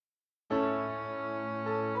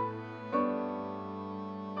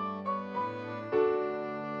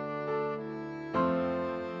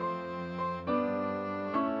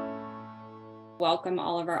welcome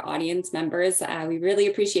all of our audience members. We really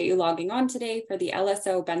appreciate you logging on today for the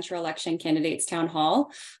LSO Bencher Election Candidates Town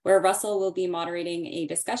Hall, where Russell will be moderating a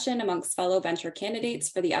discussion amongst fellow Bencher candidates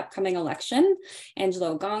for the upcoming election,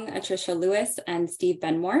 Angela Ogang, Atrisha Lewis, and Steve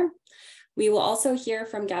Benmor. We will also hear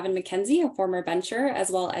from Gavin MacKenzie, a former Bencher, as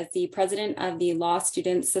well as the president of the Law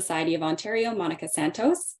Students Society of Ontario, Monica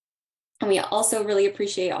Santos. And we also really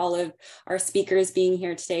appreciate all of our speakers being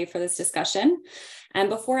here today for this discussion. And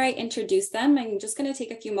before I introduce them, I'm just going to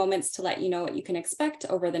take a few moments to let you know what you can expect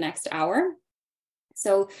over the next hour.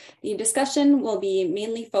 So the discussion will be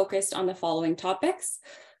mainly focused on the following topics.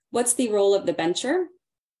 What's the role of the bencher?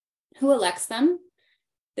 Who elects them?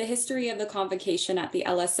 The history of the convocation at the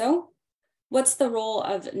LSO. What's the role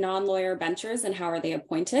of non-lawyer benchers and how are they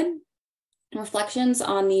appointed? Reflections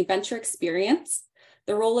on the bencher experience,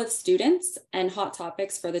 the role of students, and hot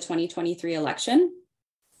topics for the 2023 election.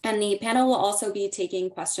 And the panel will also be taking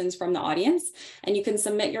questions from the audience, and you can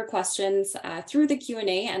submit your questions through the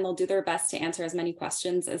Q&A, and they'll do their best to answer as many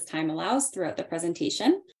questions as time allows throughout the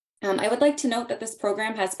presentation. I would like to note that this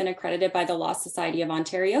program has been accredited by the Law Society of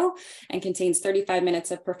Ontario and contains 35 minutes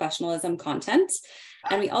of professionalism content.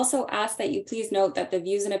 And we also ask that you please note that the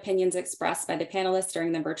views and opinions expressed by the panelists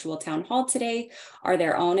during the virtual town hall today are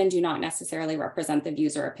their own and do not necessarily represent the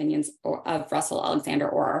views or opinions of Russell Alexander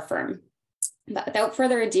or our firm. But without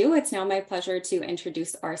further ado, it's now my pleasure to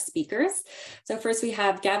introduce our speakers. So first we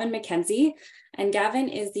have Gavin MacKenzie, and Gavin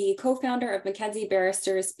is the co-founder of MacKenzie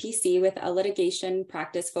Barristers PC with a litigation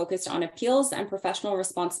practice focused on appeals and professional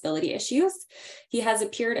responsibility issues. He has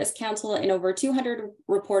appeared as counsel in over 200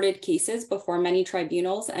 reported cases before many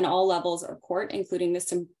tribunals and all levels of court, including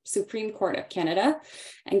the Supreme Court of Canada.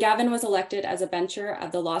 And Gavin was elected as a bencher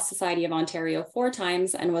of the Law Society of Ontario 4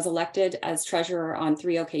 times and was elected as treasurer on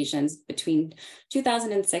 3 occasions between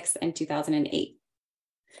 2006 and 2008.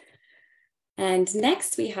 And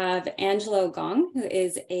next we have Angela Ogang, who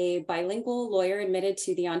is a bilingual lawyer admitted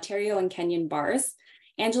to the Ontario and Kenyan bars.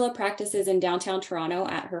 Angela practices in downtown Toronto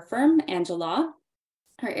at her firm, Angela.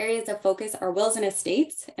 Her areas of focus are wills and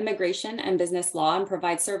estates, immigration, and business law, and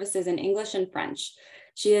provides services in English and French.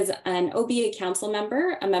 She is an OBA council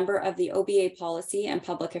member, a member of the OBA Policy and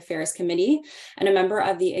Public Affairs Committee, and a member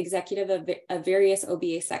of the executive of various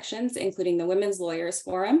OBA sections, including the Women's Lawyers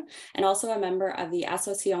Forum, and also a member of the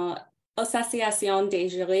Association des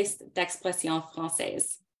juristes d'expression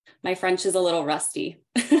française. My French is a little rusty.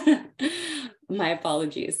 My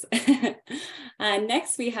apologies.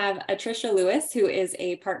 Next, we have Atrisha Lewis, who is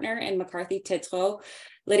a partner in McCarthy Tétrault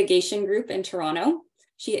Litigation Group in Toronto.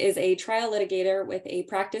 She is a trial litigator with a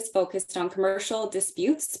practice focused on commercial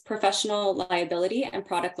disputes, professional liability, and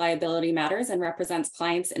product liability matters, and represents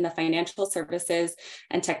clients in the financial services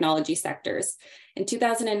and technology sectors. In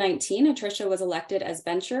 2019, Atrisha was elected as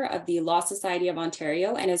bencher of the Law Society of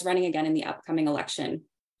Ontario and is running again in the upcoming election.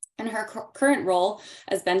 In her current role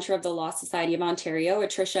as bencher of the Law Society of Ontario,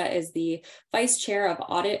 Atrisha is the vice chair of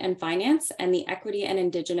Audit and Finance and the Equity and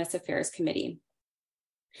Indigenous Affairs Committee.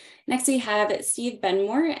 Next, we have Steve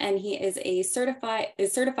Benmor, and he is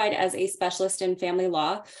certified as a specialist in family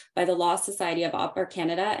law by the Law Society of Upper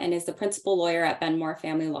Canada and is the principal lawyer at Benmor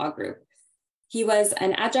Family Law Group. He was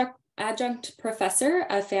an adjunct professor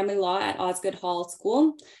of family law at Osgoode Hall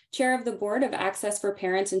School, chair of the Board of Access for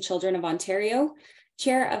Parents and Children of Ontario,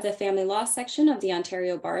 chair of the Family Law section of the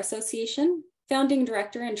Ontario Bar Association, founding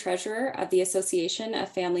director and treasurer of the Association of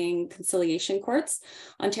Family and Conciliation Courts,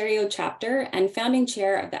 Ontario chapter, and founding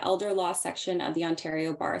chair of the Elder Law section of the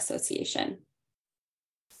Ontario Bar Association.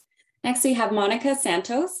 Next, we have Monica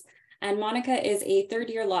Santos, and Monica is a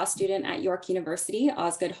third-year law student at York University,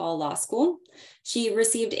 Osgoode Hall Law School. She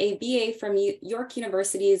received a BA from York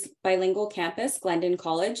University's bilingual campus, Glendon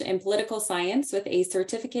College, in political science with a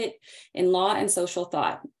certificate in law and social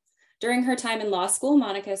thought. During her time in law school,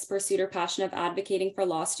 Monica has pursued her passion of advocating for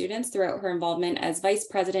law students throughout her involvement as Vice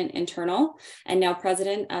President Internal and now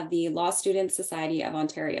President of the Law Students Society of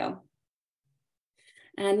Ontario.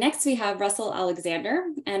 And next we have Russell Alexander,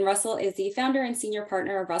 and Russell is the founder and senior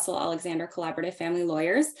partner of Russell Alexander Collaborative Family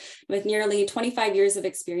Lawyers. With nearly 25 years of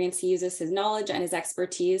experience, he uses his knowledge and his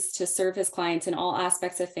expertise to serve his clients in all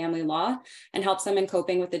aspects of family law and helps them in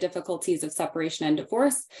coping with the difficulties of separation and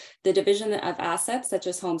divorce, the division of assets such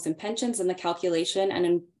as homes and pensions, and the calculation and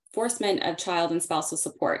enforcement of child and spousal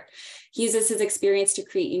support. He uses his experience to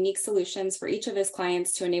create unique solutions for each of his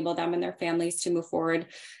clients to enable them and their families to move forward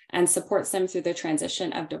and supports them through the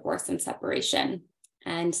transition of divorce and separation.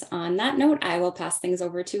 And on that note, I will pass things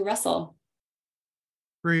over to Russell.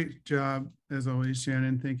 Great job, as always,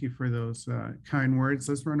 Shannon. Thank you for those kind words.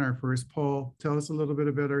 Let's run our first poll. Tell us a little bit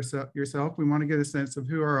about yourself. We want to get a sense of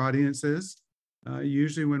who our audience is.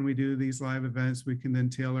 Usually when we do these live events, we can then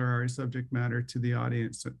tailor our subject matter to the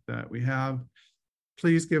audience that we have.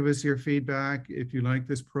 Please give us your feedback. If you like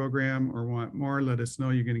this program or want more, let us know.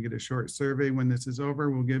 You're going to get a short survey when this is over.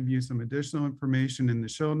 We'll give you some additional information in the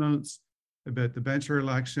show notes about the bencher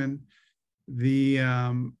election.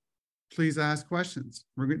 Please ask questions.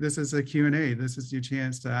 This is a Q&A. This is your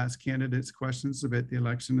chance to ask candidates questions about the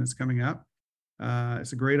election that's coming up.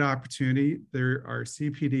 It's a great opportunity. There are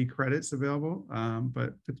CPD credits available,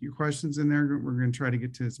 but put your questions in there. We're going to try to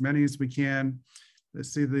get to as many as we can.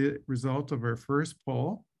 Let's see the result of our first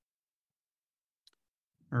poll.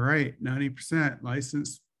 All right, 90%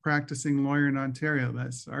 licensed practicing lawyer in Ontario.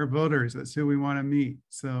 That's our voters. That's who we want to meet.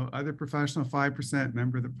 So other professional, 5%,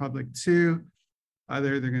 member of the public, 2%.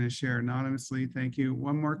 Other, they're going to share anonymously. Thank you.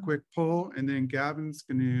 One more quick poll, and then Gavin's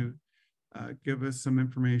going to give us some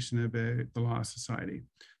information about the Law Society.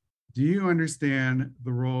 Do you understand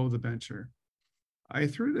the role of the bencher? I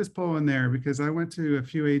threw this poll in there because I went to a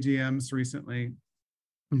few AGMs recently,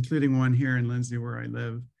 including one here in Lindsay where I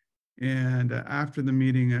live. And after the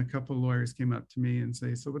meeting, a couple of lawyers came up to me and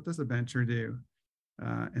say, so what does a bencher do?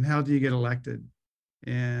 And how do you get elected?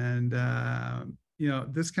 And,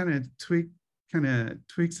 this kind of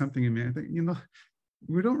tweaked something in me. I think,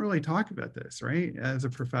 we don't really talk about this, right? As a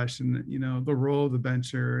profession, the role of the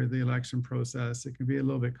bencher, the election process, it can be a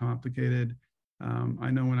little bit complicated. I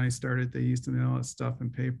know when I started, they used to mail us stuff in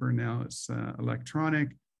paper. Now it's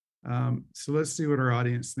electronic. So let's see what our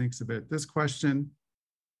audience thinks about this question.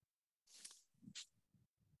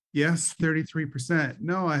 Yes, 33%.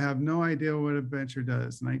 No, I have no idea what a bencher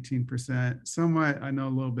does, 19%. Somewhat, I know a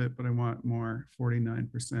little bit, but I want more,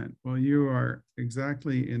 49%. Well, you are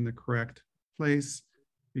exactly in the correct place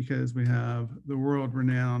because we have the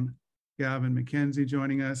world-renowned Gavin MacKenzie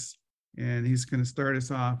joining us, and he's going to start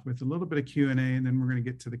us off with a little bit of Q&A, and then we're going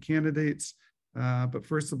to get to the candidates. But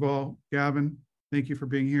first of all, Gavin, thank you for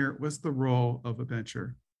being here. What's the role of a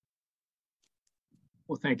bencher?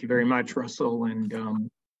 Well, thank you very much, Russell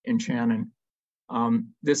and Shannon.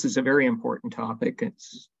 This is a very important topic.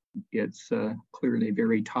 It's clearly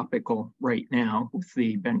very topical right now with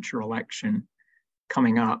the bencher election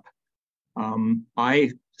coming up.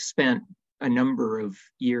 I spent a number of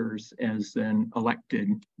years as an elected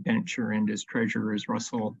bencher and as treasurer, as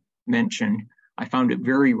Russell mentioned. I found it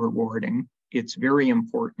very rewarding. It's very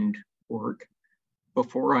important work.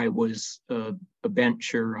 Before I was a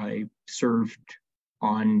bencher, I served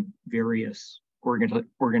on various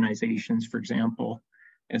organizations, for example,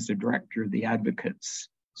 as the director of the Advocates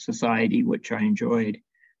Society, which I enjoyed.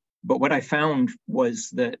 But what I found was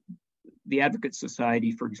that the Advocates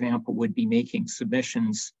Society, for example, would be making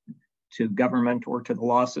submissions to government or to the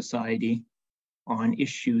Law Society on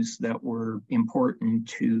issues that were important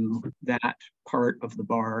to that part of the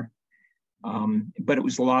bar. But it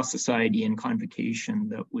was the Law Society in convocation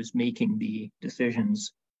that was making the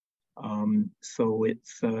decisions. So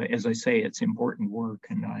it's, as I say, it's important work,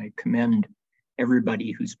 and I commend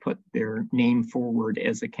everybody who's put their name forward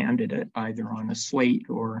as a candidate, either on a slate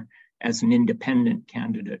or as an independent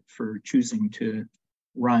candidate, for choosing to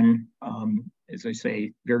run, as I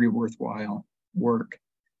say, very worthwhile work.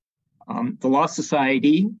 The Law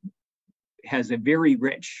Society has a very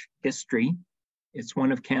rich history. It's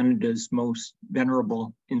one of Canada's most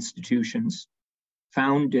venerable institutions,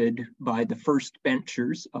 founded by the first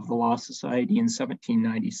benchers of the Law Society in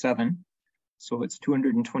 1797. So it's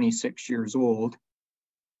 226 years old.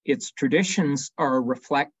 Its traditions are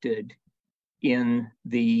reflected in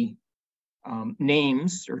the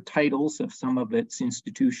names or titles of some of its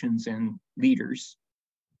institutions and leaders.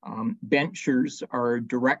 Benchers are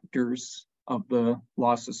directors of the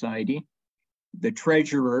Law Society. The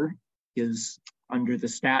treasurer is, under the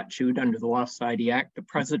statute, under the Law Society Act, the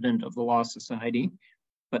president of the Law Society,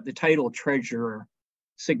 but the title treasurer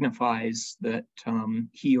signifies that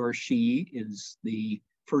he or she is the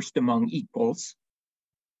first among equals.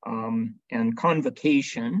 And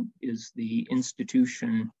convocation is the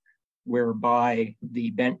institution whereby the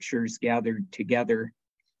benchers gathered together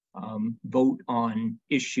vote on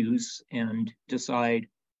issues and decide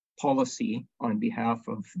policy on behalf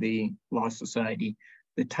of the Law Society.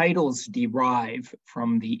 The titles derive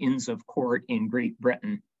from the Inns of Court in Great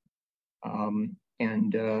Britain.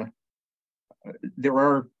 There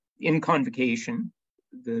are, in convocation,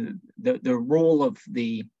 the role of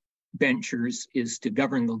the benchers is to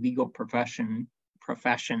govern the legal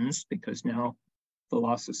professions, because now the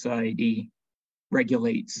Law Society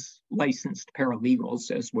regulates licensed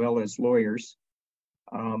paralegals as well as lawyers.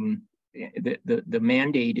 The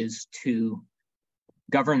mandate is to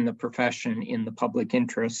govern the profession in the public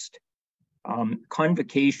interest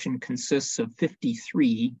Convocation consists of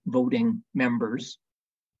 53 voting members,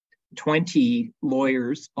 20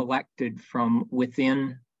 lawyers elected from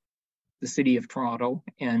within the City of Toronto,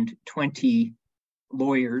 and 20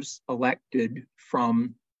 lawyers elected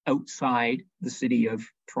from outside the City of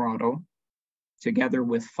Toronto, together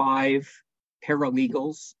with 5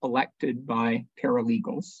 paralegals elected by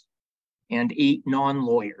paralegals, and 8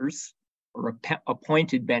 non-lawyers or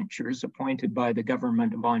appointed benchers appointed by the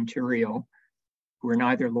Government of Ontario, who are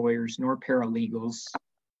neither lawyers nor paralegals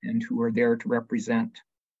and who are there to represent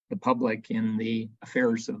the public in the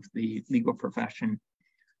affairs of the legal profession.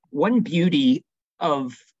 One beauty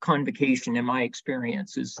of convocation, in my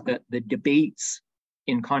experience, is that the debates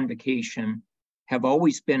in convocation have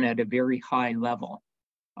always been at a very high level,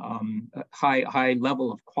 high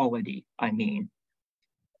level of quality, I mean.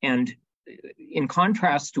 And in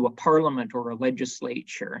contrast to a parliament or a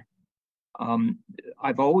legislature,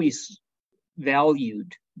 I've always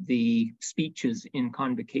valued the speeches in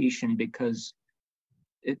convocation because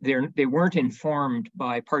they weren't informed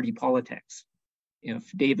by party politics.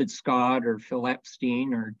 If David Scott or Phil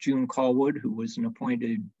Epstein or June Callwood, who was an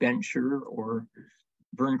appointed bencher, or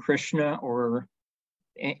Vern Krishna, or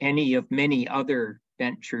any of many other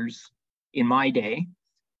benchers in my day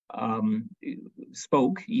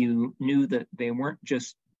spoke, you knew that they weren't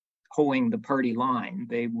just hoeing the party line.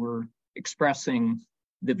 They were expressing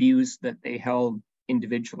the views that they held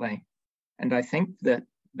individually. And I think that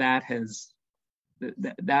that's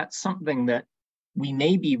something that we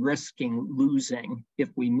may be risking losing if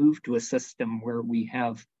we move to a system where we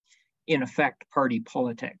have, in effect, party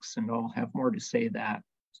politics. And I'll have more to say about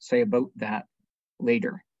that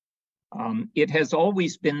later. It has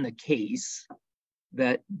always been the case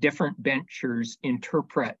that different benchers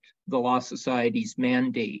interpret the Law Society's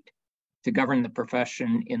mandate to govern the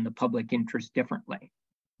profession in the public interest differently.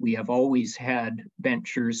 We have always had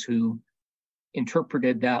benchers who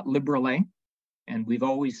interpreted that liberally, and we've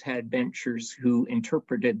always had benchers who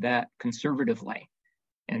interpreted that conservatively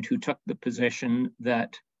and who took the position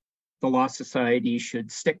that the Law Society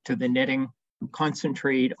should stick to the knitting,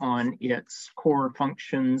 concentrate on its core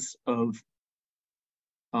functions of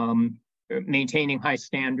maintaining high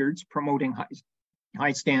standards, promoting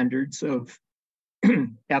high standards of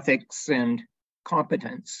ethics and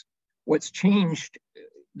competence.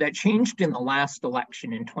 That changed in the last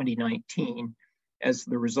election in 2019 as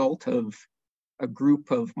the result of a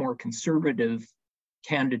group of more conservative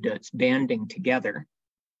candidates banding together.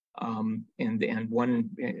 And one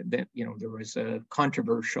that, there was a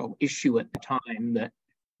controversial issue at the time that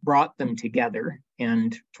brought them together,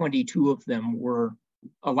 and 22 of them were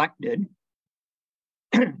elected.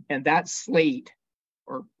 And that slate,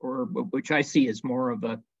 or which I see as more of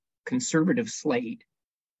a conservative slate,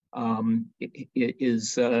 it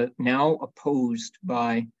is now opposed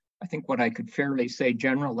by, I think what I could fairly say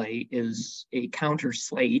generally is a counter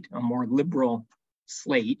slate, a more liberal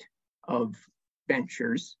slate of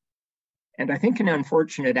benchers. And I think an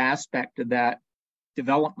unfortunate aspect of that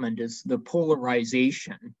development is the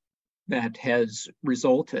polarization that has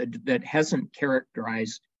resulted, that hasn't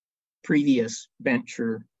characterized previous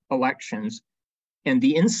bencher elections, and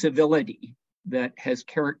the incivility that has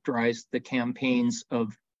characterized the campaigns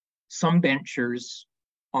of some benchers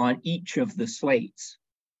on each of the slates.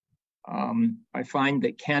 I find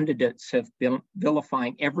that candidates have been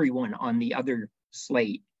vilifying everyone on the other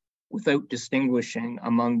slate without distinguishing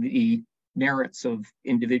among the merits of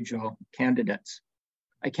individual candidates.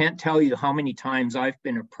 I can't tell you how many times I've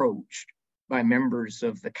been approached by members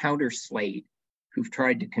of the counter slate who've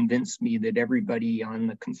tried to convince me that everybody on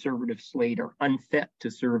the conservative slate are unfit to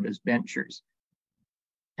serve as benchers,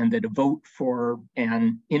 and that a vote for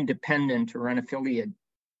an independent or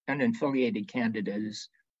unaffiliated candidate is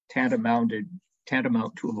tantamount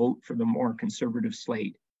to a vote for the more conservative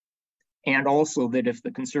slate. And also that if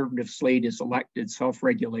the conservative slate is elected,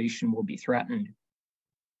 self-regulation will be threatened.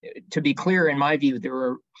 To be clear, in my view, there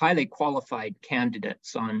are highly qualified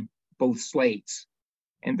candidates on both slates,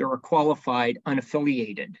 and there are qualified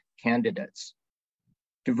unaffiliated candidates.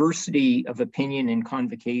 Diversity of opinion in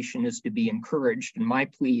convocation is to be encouraged, and my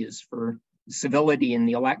plea is for civility in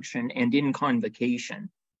the election and in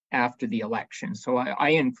convocation after the election. So I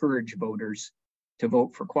encourage voters to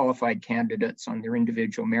vote for qualified candidates on their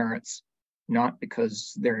individual merits, not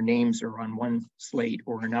because their names are on one slate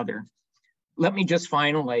or another. Let me just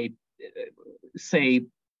finally say,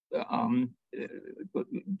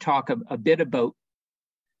 talk a bit about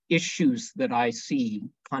issues that I see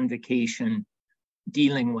convocation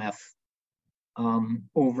dealing with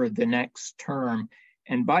over the next term.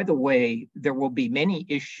 And by the way, there will be many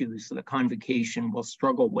issues that convocation will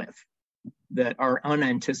struggle with. that are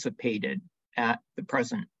unanticipated at the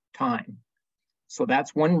present time. So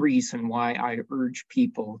that's one reason why I urge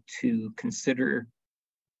people to consider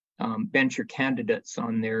bencher candidates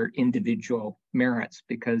on their individual merits,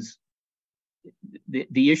 because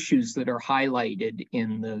the issues that are highlighted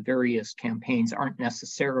in the various campaigns aren't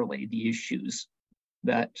necessarily the issues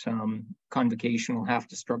that convocation will have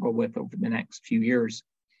to struggle with over the next few years.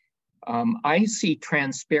 I see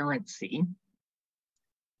transparency,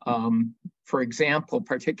 for example,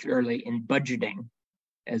 particularly in budgeting,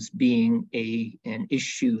 as being an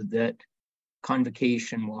issue that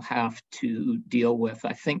convocation will have to deal with,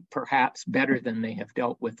 I think perhaps better than they have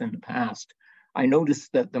dealt with in the past. I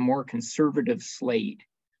noticed that the more conservative slate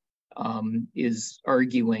is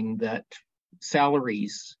arguing that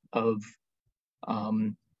salaries of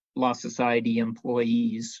Law Society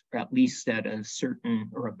employees, at least at a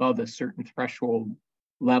certain or above a certain threshold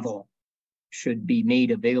level, should be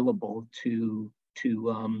made available to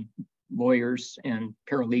lawyers and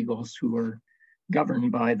paralegals who are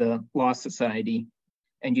governed by the Law Society.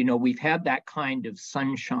 And, you know, we've had that kind of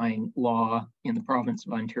sunshine law in the province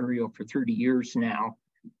of Ontario for 30 years now.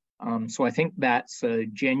 So I think that's a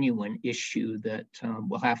genuine issue that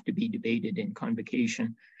will have to be debated in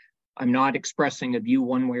convocation. I'm not expressing a view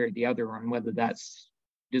one way or the other on whether that's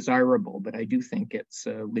desirable, but I do think it's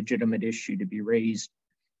a legitimate issue to be raised.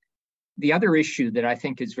 The other issue that I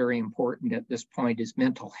think is very important at this point is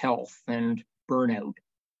mental health and burnout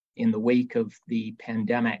in the wake of the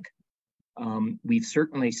pandemic. We've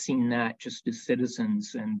certainly seen that just as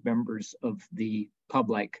citizens and members of the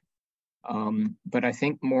public. But I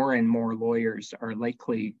think more and more lawyers are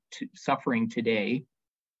likely to suffering today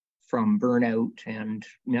from burnout and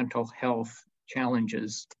mental health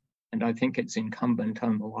challenges. And I think it's incumbent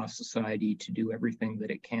on the Law Society to do everything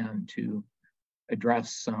that it can to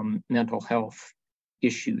address some mental health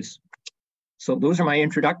issues. So those are my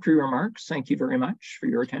introductory remarks. Thank you very much for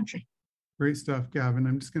your attention. Great stuff, Gavin.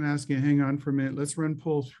 I'm just going to ask you to hang on for a minute. Let's run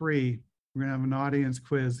poll 3. We're going to have an audience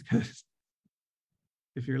quiz, because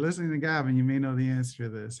if you're listening to Gavin, you may know the answer to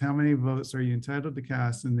this. How many votes are you entitled to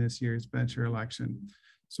cast in this year's bencher election?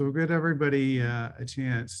 So we'll give everybody a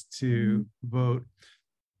chance to vote.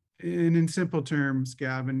 And in simple terms,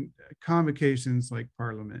 Gavin, convocations like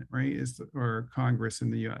Parliament, right, or Congress in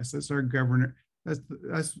the US, that's our governor.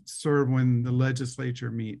 That's sort of when the legislature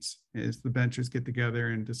meets, is the benchers get together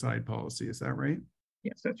and decide policy. Is that right?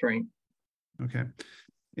 Yes, that's right. Okay.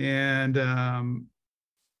 And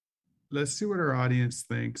let's see what our audience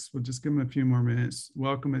thinks. We'll just give them a few more minutes.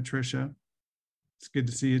 Welcome, Atrisha. It's good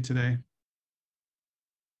to see you today.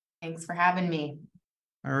 Thanks for having me.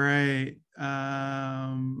 All right.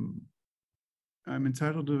 I'm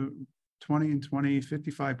entitled to 20 and 20,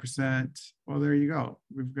 55%. Well, there you go.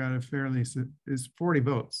 We've got a fairly, it's 40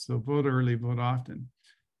 votes. So vote early, vote often.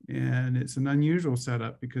 And it's an unusual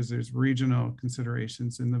setup because there's regional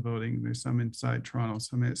considerations in the voting. There's some inside Toronto,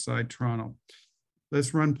 some outside Toronto.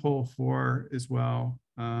 Let's run poll 4 as well.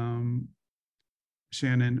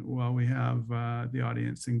 Shannon, while we have the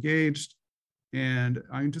audience engaged. And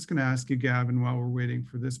I'm just going to ask you, Gavin, while we're waiting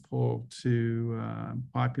for this poll to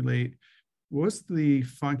populate, what's the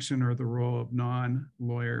function or the role of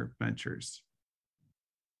non-lawyer benchers?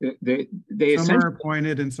 Some are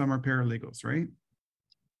appointed and some are paralegals, right?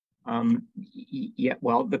 Yeah,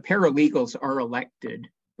 well, the paralegals are elected,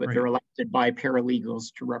 but right. They're elected by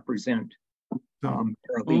paralegals to represent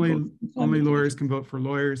paralegals. Only lawyers can vote for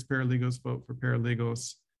lawyers, paralegals vote for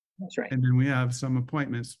paralegals. That's right. And then we have some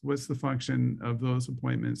appointments. What's the function of those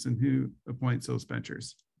appointments and who appoints those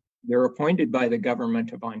benchers? They're appointed by the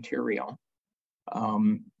Government of Ontario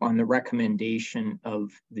on the recommendation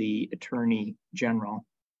of the Attorney General.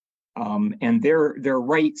 And their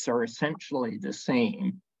rights are essentially the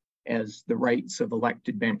same as the rights of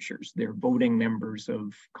elected benchers. They're voting members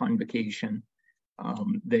of convocation.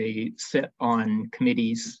 They sit on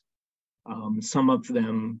committees. Some of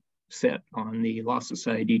them sit on the Law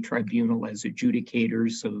Society Tribunal as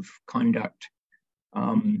adjudicators of conduct,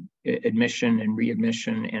 admission and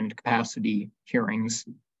readmission and capacity hearings.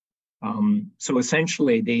 So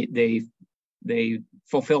essentially, they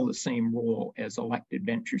fulfill the same role as elected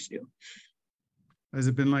benchers do. Has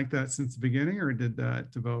it been like that since the beginning, or did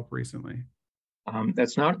that develop recently?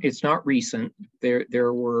 It's not recent.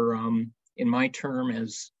 There were, in my term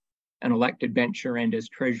as an elected bencher and as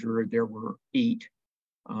treasurer, there were 8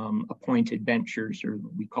 appointed benchers, or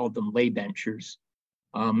we called them lay benchers.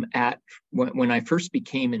 When I first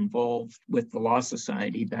became involved with the Law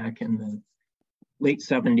Society back in the late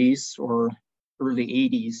 70s or early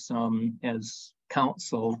 80s as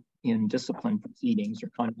counsel in discipline proceedings or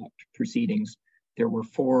conduct proceedings, there were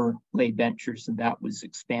 4 lay benchers, and that was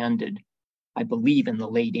expanded, I believe, in the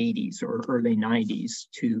late 80s or early 90s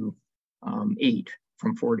to 8,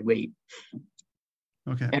 from 4 to 8.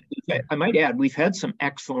 Okay. And I might add, we've had some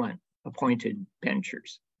excellent appointed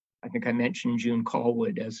benchers. I think I mentioned June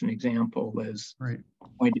Callwood as an example, as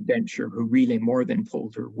appointed bencher who really more than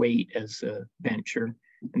pulled her weight as a bencher.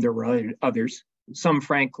 And there were others. Some,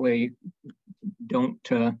 frankly,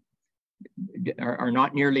 are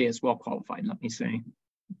not nearly as well qualified, let me say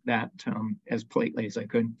that, as politely as I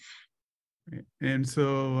could. And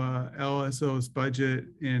so LSO's budget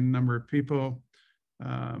in number of people,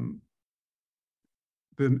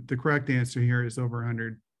 the correct answer here is over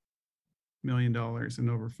 $100 million and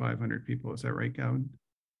over 500 people. Is that right, Gavin?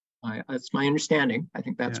 That's my understanding. I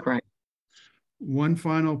think that's correct. One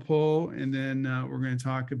final poll, and then we're going to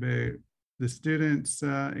talk about the students'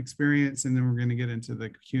 experience, and then we're going to get into the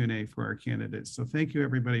Q&A for our candidates. So thank you,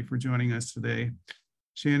 everybody, for joining us today.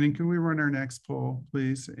 Shannon, can we run our next poll,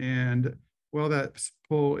 please? And while that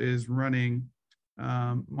poll is running,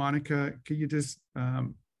 Monica, could you just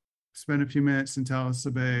spend a few minutes and tell us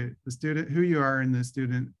about the student, who you are in the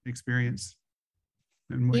student experience,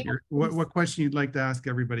 and what question you'd like to ask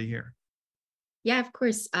everybody here? Yeah, of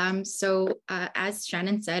course. As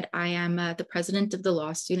Shannon said, I am the president of the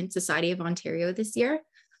Law Student Society of Ontario this year.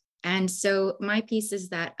 And so my piece is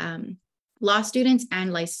that law students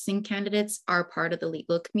and licensing candidates are part of the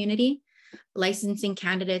legal community. Licensing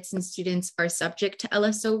candidates and students are subject to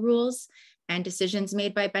LSO rules, and decisions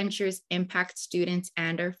made by benchers impact students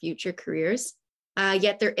and our future careers.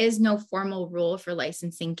 Yet there is no formal rule for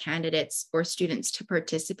licensing candidates or students to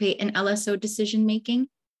participate in LSO decision-making.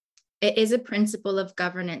 It is a principle of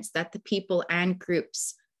governance that the people and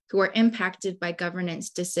groups who are impacted by governance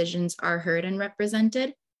decisions are heard and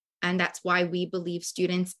represented. And that's why we believe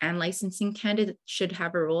students and licensing candidates should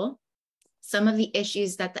have a role. Some of the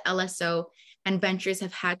issues that the LSO and benchers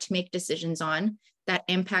have had to make decisions on that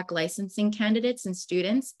impact licensing candidates and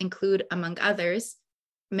students include, among others,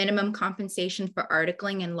 minimum compensation for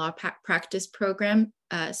articling and law practice program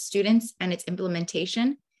students and its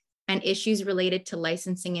implementation, and issues related to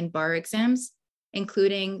licensing and bar exams,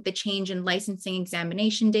 including the change in licensing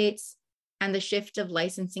examination dates and the shift of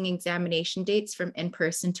licensing examination dates from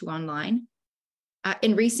in-person to online.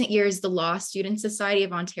 In recent years, the Law Student Society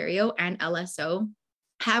of Ontario and LSO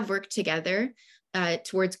have worked together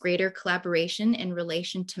towards greater collaboration in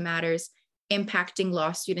relation to matters impacting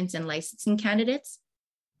law students and licensing candidates.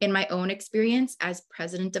 In my own experience as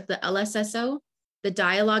president of the LSSO, the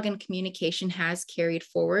dialogue and communication has carried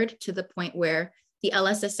forward to the point where the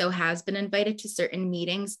LSSO has been invited to certain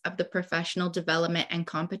meetings of the professional development and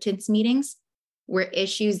competence meetings, where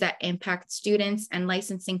issues that impact students and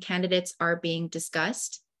licensing candidates are being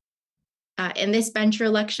discussed. In this bencher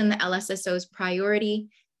election, the LSSO's priority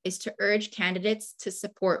is to urge candidates to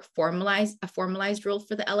support a formalized role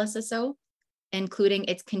for the LSSO, including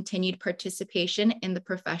its continued participation in the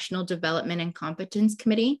Professional Development and Competence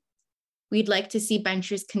Committee. We'd like to see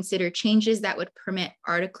benchers consider changes that would permit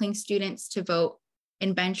articling students to vote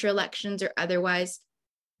in bencher elections or otherwise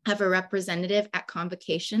have a representative at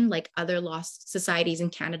convocation like other law societies in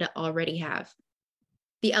Canada already have.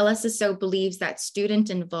 The LSSO believes that student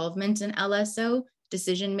involvement in LSO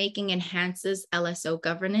decision-making enhances LSO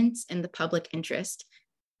governance in the public interest,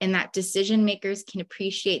 and that decision makers can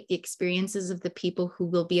appreciate the experiences of the people who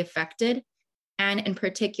will be affected, and in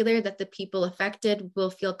particular, that the people affected will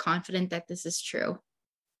feel confident that this is true.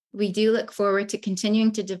 We do look forward to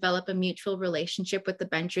continuing to develop a mutual relationship with the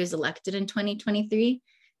benchers elected in 2023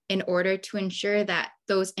 in order to ensure that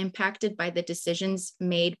those impacted by the decisions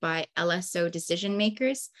made by LSO decision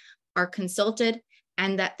makers are consulted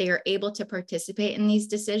and that they are able to participate in these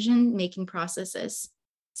decision-making processes.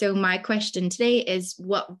 So my question today is,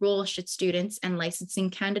 what role should students and licensing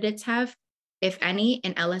candidates have, if any,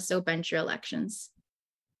 in LSO bencher elections?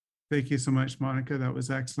 Thank you so much, Monica. That was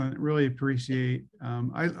excellent. Really appreciate.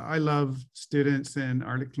 I love students and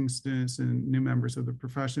articling students and new members of the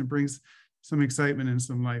profession. It brings some excitement and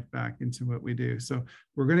some life back into what we do. So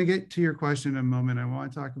we're going to get to your question in a moment. I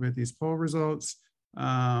want to talk about these poll results,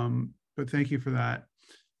 but thank you for that.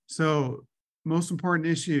 So most important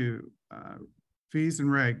issue, fees and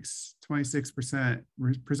regs, 26%,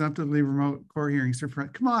 presumptively remote court hearings.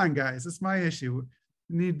 Come on, guys, that's my issue.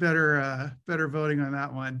 We need better voting on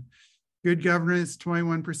that one. Good governance,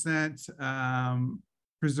 21%.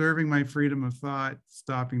 Preserving my freedom of thought,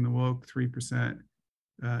 stopping the woke, 3%.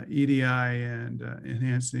 EDI and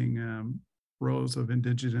enhancing roles of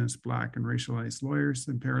Indigenous, Black, and racialized lawyers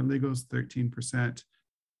and paralegals, 13%.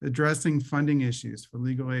 Addressing funding issues for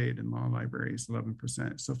legal aid and law libraries,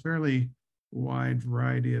 11%. So fairly wide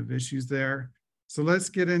variety of issues there. So let's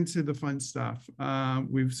get into the fun stuff.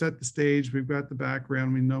 We've set the stage, we've got the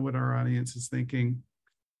background, we know what our audience is thinking.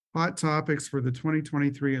 Hot topics for the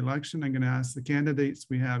 2023 election. I'm going to ask the candidates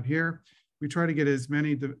we have here. We try to get as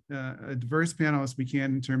many a diverse panel as we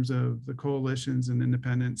can in terms of the coalitions and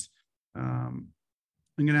independents. I'm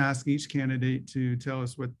going to ask each candidate to tell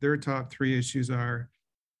us what their top 3 issues are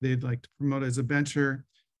they'd like to promote as a bencher,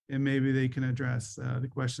 and maybe they can address the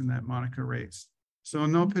question that Monica raised. So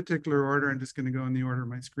in no particular order, I'm just going to go in the order of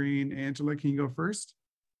my screen. Angela, can you go first?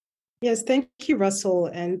 Yes, thank you, Russell.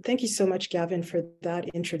 And thank you so much, Gavin, for that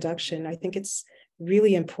introduction. I think it's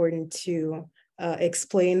really important to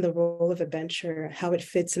explain the role of a bencher, how it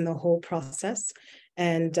fits in the whole process.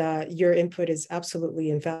 And your input is absolutely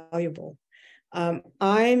invaluable.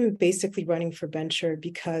 I'm basically running for bencher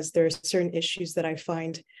because there are certain issues that I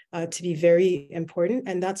find to be very important.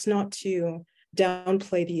 And that's not to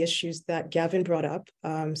downplay the issues that Gavin brought up.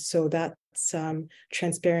 So that's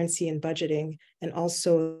transparency in budgeting and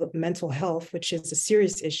also mental health, which is a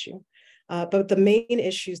serious issue. But the main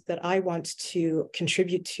issues that I want to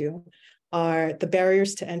contribute to are the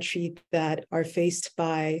barriers to entry that are faced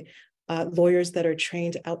by lawyers that are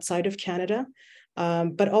trained outside of Canada,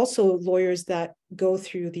 but also lawyers that go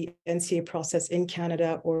through the NCA process in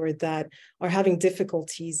Canada or that are having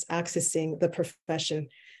difficulties accessing the profession.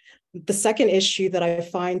 The second issue that I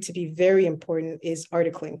find to be very important is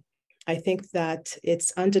articling. I think that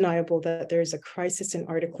it's undeniable that there is a crisis in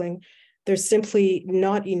articling. There's simply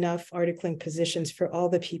not enough articling positions for all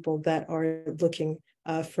the people that are looking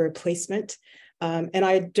for a placement. And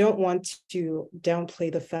I don't want to downplay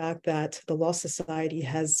the fact that the Law Society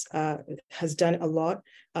has done a lot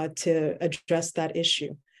to address that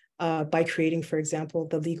issue by creating, for example,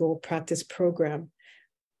 the legal practice program.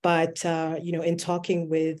 But in talking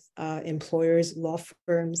with employers, law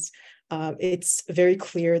firms, it's very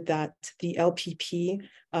clear that the LPP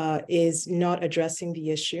is not addressing the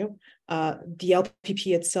issue. The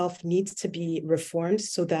LPP itself needs to be reformed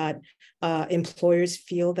so that employers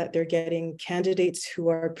feel that they're getting candidates who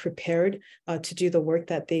are prepared to do the work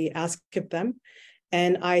that they ask of them.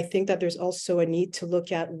 And I think that there's also a need to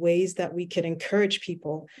look at ways that we can encourage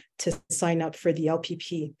people to sign up for the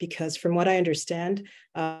LPP, because from what I understand,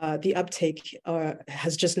 the uptake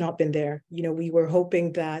has just not been there. We were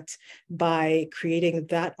hoping that by creating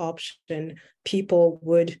that option, people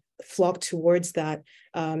would flock towards that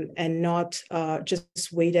and not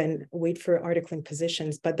just wait for articling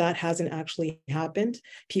positions, but that hasn't actually happened.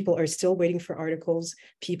 People are still waiting for articles.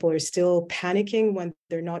 People are still panicking when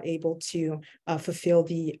they're not able to fulfill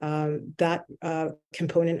that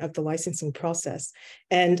component of the licensing process.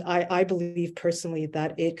 And I believe personally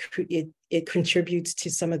that it contributes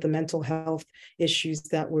to some of the mental health issues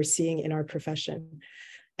that we're seeing in our profession.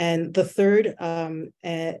 And the third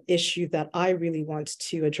issue that I really want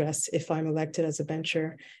to address if I'm elected as a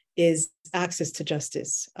bencher is access to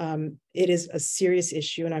justice. It is a serious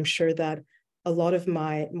issue, and I'm sure that a lot of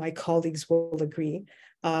my colleagues will agree.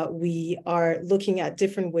 We are looking at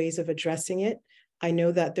different ways of addressing it. I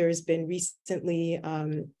know that there has been recently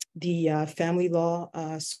the family law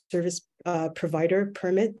service provider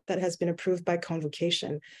permit that has been approved by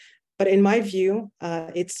convocation. But in my view,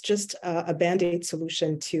 it's just a Band-Aid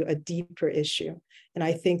solution to a deeper issue. And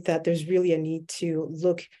I think that there's really a need to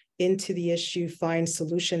look into the issue, find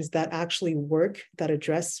solutions that actually work, that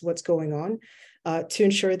address what's going on, to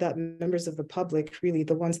ensure that members of the public, really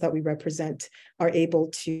the ones that we represent, are able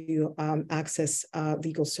to access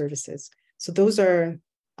legal services. So those are,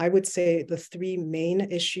 I would say, the 3 main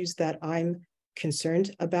issues that I'm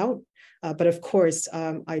concerned about. But of course,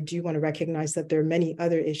 I do want to recognize that there are many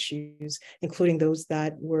other issues, including those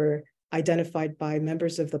that were identified by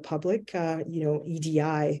members of the public,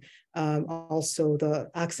 EDI, also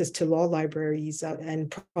the access to law libraries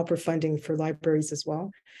and proper funding for libraries as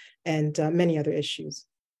well, and many other issues.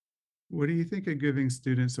 What do you think of giving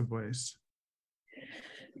students a voice?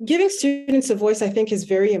 Giving students a voice, I think, is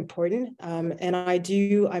very important. And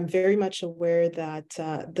I'm very much aware that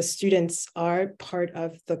the students are part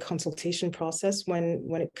of the consultation process when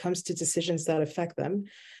it comes to decisions that affect them.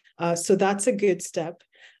 So that's a good step.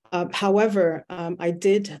 However, I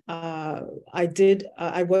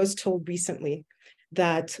was told recently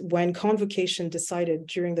that when convocation decided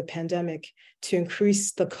during the pandemic to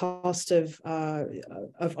increase the cost of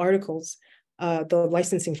articles, the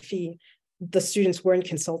licensing fee, the students weren't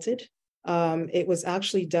consulted. It was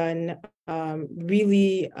actually done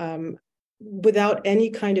really without any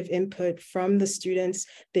kind of input from the students.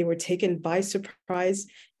 They were taken by surprise,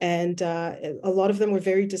 and a lot of them were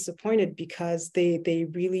very disappointed because they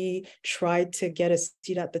really tried to get a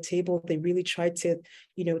seat at the table. They really tried to,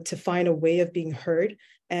 to find a way of being heard,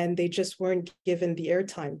 and they just weren't given the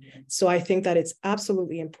airtime. So I think that it's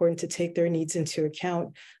absolutely important to take their needs into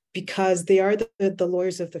account, because they are the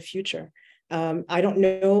lawyers of the future. I don't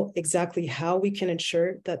know exactly how we can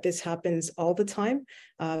ensure that this happens all the time,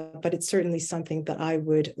 but it's certainly something that I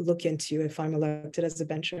would look into if I'm elected as a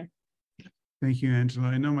bencher. Thank you, Angela.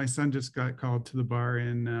 I know my son just got called to the bar,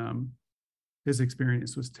 and his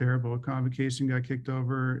experience was terrible. A convocation got kicked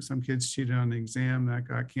over. Some kids cheated on the exam, that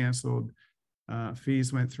got canceled.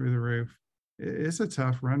 Fees went through the roof. It's a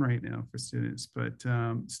tough run right now for students. But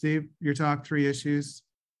Steve, your top 3 issues.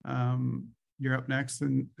 You're up next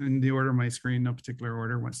in the order of my screen, no particular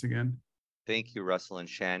order, once again. Thank you, Russell and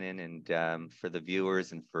Shannon. And for the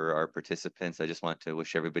viewers and for our participants, I just want to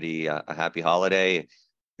wish everybody a happy holiday.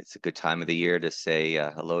 It's a good time of the year to say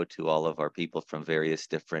hello to all of our people from various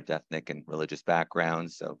different ethnic and religious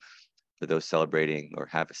backgrounds. So for those celebrating or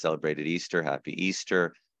have celebrated Easter, happy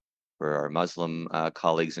Easter. For our Muslim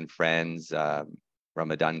colleagues and friends,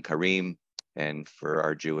 Ramadan Kareem. And for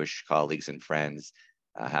our Jewish colleagues and friends,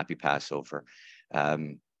 happy Passover.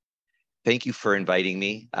 Thank you for inviting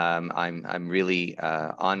me. I'm really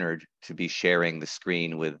honored to be sharing the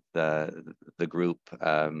screen with the group,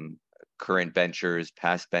 current benchers,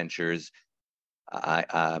 past benchers.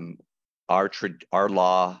 Our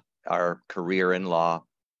law, our career in law,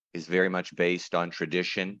 is very much based on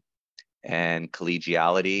tradition and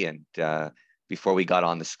collegiality. And before we got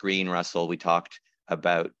on the screen, Russell, we talked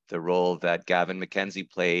about the role that Gavin MacKenzie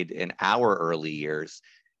played in our early years.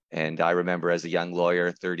 And I remember as a young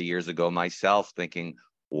lawyer 30 years ago myself thinking,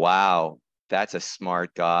 wow, that's a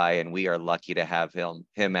smart guy, and we are lucky to have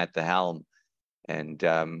him at the helm. And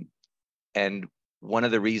one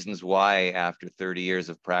of the reasons why, after 30 years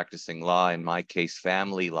of practicing law, in my case,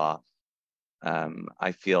 family law,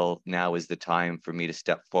 I feel now is the time for me to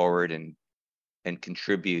step forward and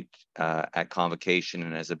contribute at convocation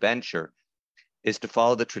and as a bencher, is to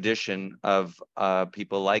follow the tradition of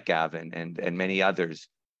people like Gavin and many others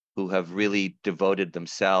who have really devoted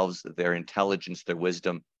themselves, their intelligence, their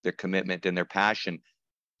wisdom, their commitment, and their passion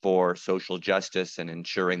for social justice and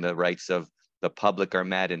ensuring the rights of the public are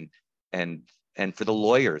met, and for the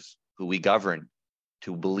lawyers who we govern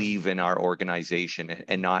to believe in our organization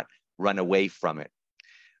and not run away from it.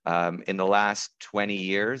 In the last 20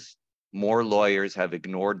 years, more lawyers have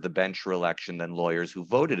ignored the bencher election than lawyers who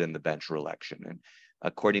voted in the bencher election. And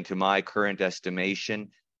according to my current estimation,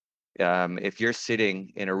 if you're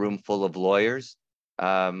sitting in a room full of lawyers,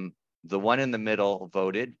 the one in the middle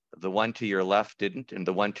voted, the one to your left didn't, and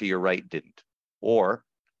the one to your right didn't. Or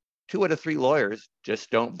 2 out of 3 lawyers just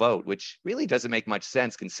don't vote, which really doesn't make much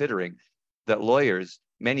sense considering that lawyers,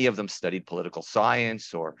 many of them studied political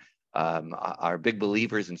science or are big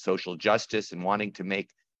believers in social justice and wanting to make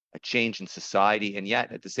a change in society. And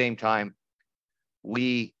yet at the same time,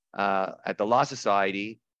 we at the Law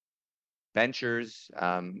Society, benchers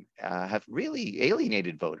have really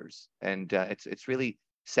alienated voters. And it's really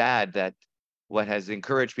sad that what has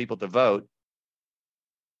encouraged people to vote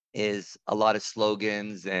is a lot of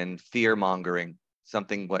slogans and fear mongering,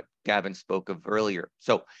 something what Gavin spoke of earlier.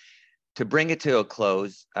 So to bring it to a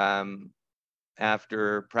close,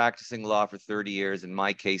 after practicing law for 30 years, in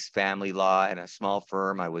my case, family law in a small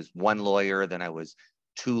firm, I was 1 lawyer, then I was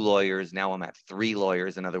 2 lawyers. Now I'm at 3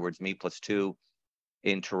 lawyers. In other words, me plus 2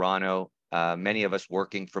 in Toronto. Many of us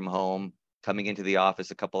working from home, coming into the office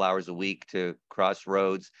a couple hours a week to cross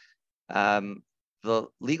roads. The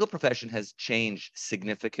legal profession has changed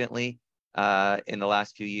significantly in the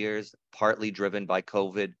last few years, partly driven by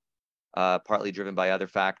COVID, partly driven by other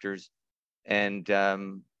factors. And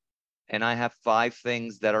I have 5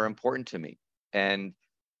 things that are important to me. And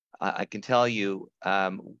I can tell you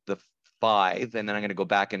the 5, and then I'm going to go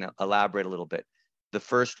back and elaborate a little bit. The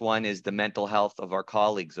first one is the mental health of our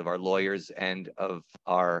colleagues, of our lawyers and of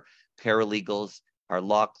our paralegals, our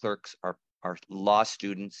law clerks, our law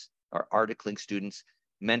students, our articling students.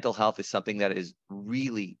 Mental health is something that is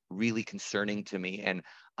really, really concerning to me. And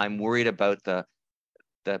I'm worried about the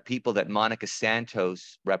people that Monica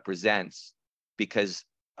Santos represents, because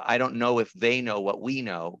I don't know if they know what we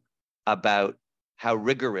know about how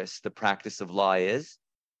rigorous the practice of law is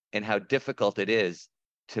and how difficult it is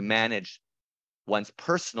to manage one's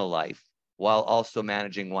personal life while also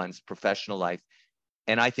managing one's professional life.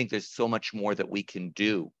 And I think there's so much more that we can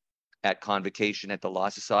do at convocation at the Law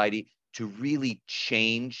Society to really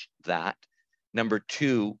change that. Number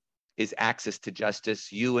 2 is access to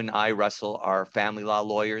justice. You and I, Russell, are family law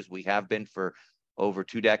lawyers. We have been for over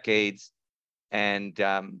 2 decades. And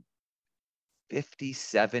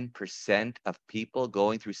 57% of people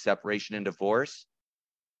going through separation and divorce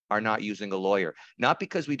are not using a lawyer. Not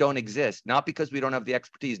because we don't exist, not because we don't have the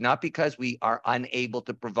expertise, not because we are unable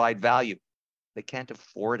to provide value. They can't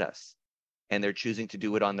afford us. And they're choosing to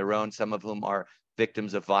do it on their own, some of whom are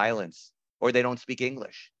victims of violence, or they don't speak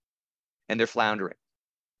English, and they're floundering.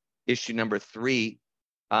 Issue number 3,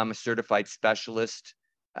 I'm a certified specialist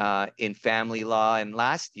in family law. And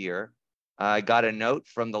last year, I got a note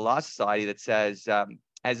from the Law Society that says,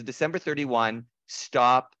 as of December 31,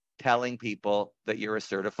 stop telling people that you're a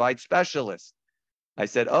certified specialist. I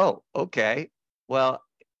said, oh, okay. Well,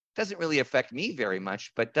 it doesn't really affect me very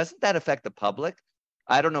much, but doesn't that affect the public?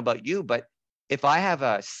 I don't know about you, but if I have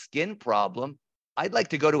a skin problem, I'd like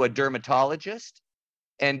to go to a dermatologist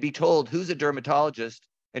and be told who's a dermatologist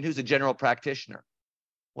and who's a general practitioner.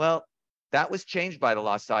 Well, that was changed by the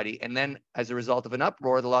Law Society. And then as a result of an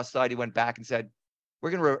uproar, the Law Society went back and said,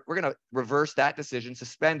 we're going to reverse that decision,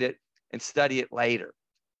 suspend it, and study it later.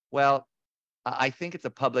 Well, I think it's a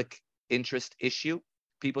public interest issue.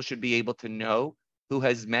 People should be able to know who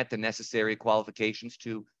has met the necessary qualifications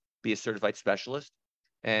to be a certified specialist.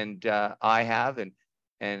 And I have,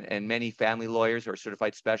 and many family lawyers who are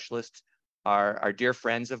certified specialists are dear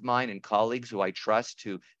friends of mine and colleagues who I trust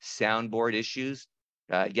to soundboard issues.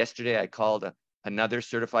 Yesterday, I called another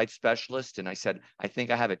certified specialist and I said, I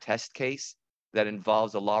think I have a test case that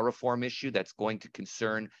involves a law reform issue that's going to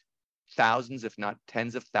concern thousands, if not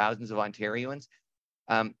tens of thousands of Ontarians.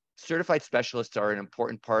 Certified specialists are an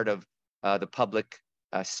important part of the public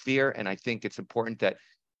sphere, and I think it's important that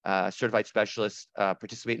certified specialists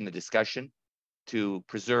participate in the discussion to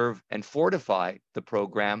preserve and fortify the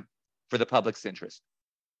program for the public's interest.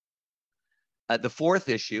 The 4th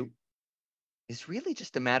issue is really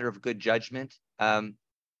just a matter of good judgment.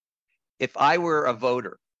 If I were a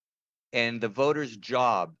voter and the voter's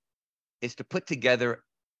job is to put together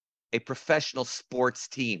a professional sports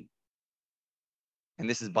team, and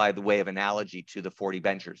this is by the way of analogy to the 40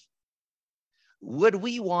 benchers, would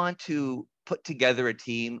we want to put together a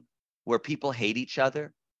team where people hate each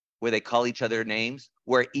other, where they call each other names,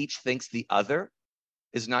 where each thinks the other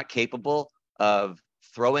is not capable of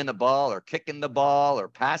throwing the ball or kicking the ball or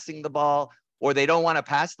passing the ball, or they don't want to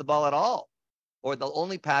pass the ball at all, or they'll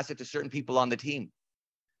only pass it to certain people on the team?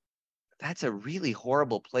 That's a really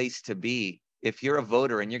horrible place to be if you're a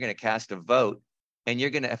voter and you're going to cast a vote and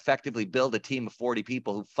you're going to effectively build a team of 40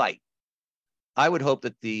 people who fight. I would hope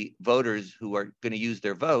that the voters who are going to use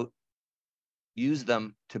their vote use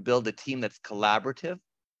them to build a team that's collaborative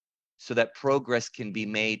so that progress can be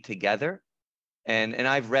made together. And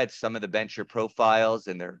I've read some of the bencher profiles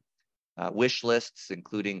and their wish lists,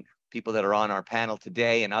 including people that are on our panel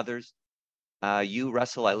today and others. You,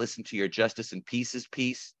 Russell, I listened to your Justice in Pieces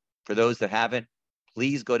piece. For those that haven't,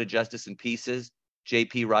 please go to Justice in Pieces.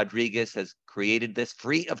 JP Rodriguez has created this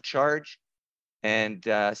free of charge. And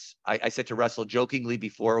I said to Russell jokingly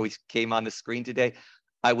before we came on the screen today,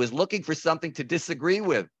 I was looking for something to disagree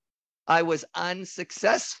with. I was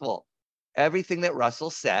unsuccessful. Everything that Russell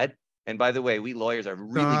said, and by the way, we lawyers are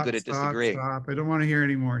really good at disagreeing. Stop. I don't want to hear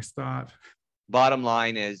anymore. Stop. Bottom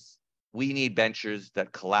line is we need benchers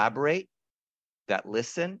that collaborate, that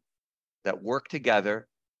listen, that work together,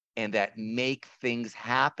 and that make things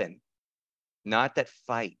happen, not that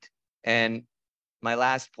fight. And my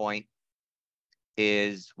last point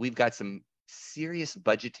is we've got some serious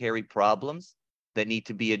budgetary problems that need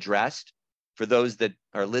to be addressed. For those that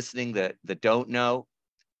are listening that don't know,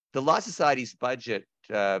 the Law Society's budget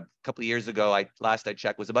a couple of years ago, last I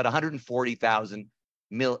checked, was about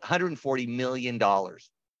 $140 million.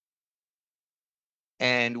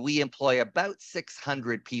 And we employ about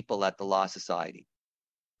 600 people at the Law Society.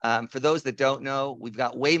 For those that don't know, we've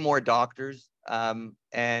got way more doctors, and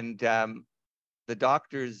the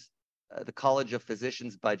doctors, the College of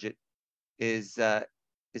Physicians budget is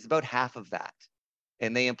about half of that,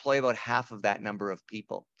 and they employ about half of that number of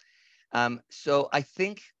people. So I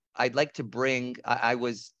think I'd like to bring. I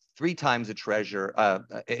was 3 times a treasurer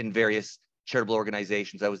in various charitable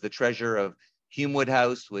organizations. I was the treasurer of Humewood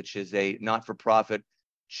House, which is a not-for-profit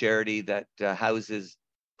charity that houses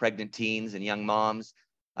pregnant teens and young moms.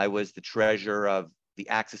 I was the treasurer of the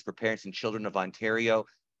Access for Parents and Children of Ontario,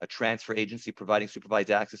 a transfer agency providing supervised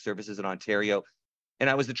access services in Ontario. And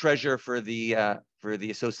I was the treasurer for the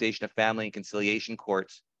Association of Family and Conciliation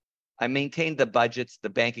Courts. I maintained the budgets, the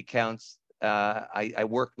bank accounts. I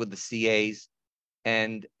worked with the CAs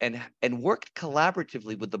and worked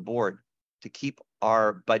collaboratively with the board to keep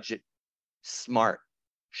our budget smart.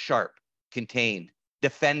 sharp, contained,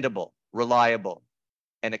 defendable, reliable,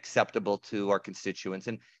 and acceptable to our constituents.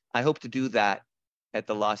 And I hope to do that at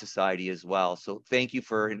the Law Society as well. So thank you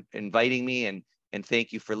for inviting me, and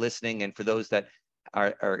thank you for listening. And for those that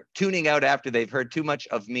are tuning out after they've heard too much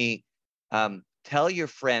of me, tell your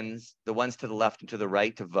friends, the ones to the left and to the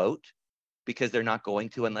right, to vote, because they're not going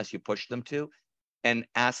to unless you push them to, and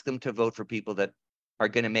ask them to vote for people that are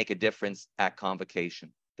going to make a difference at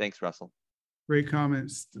convocation. Thanks, Russell. Great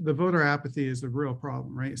comments. The voter apathy is a real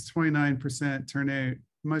problem, right? It's 29% turnout,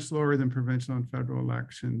 much lower than provincial and federal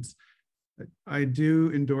elections. I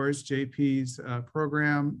do endorse JP's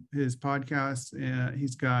program, his podcast.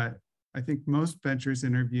 He's got, I think, most benchers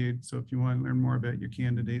interviewed. So if you want to learn more about your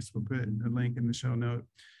candidates, we'll put a link in the show note.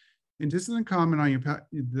 And just to comment on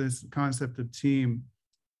this concept of team,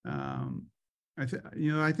 I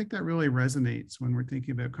think that really resonates when we're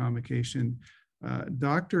thinking about convocation.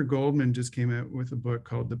 Dr. Goldman just came out with a book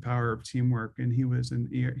called The Power of Teamwork, and he's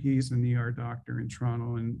an ER doctor in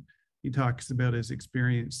Toronto, and he talks about his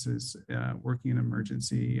experiences working in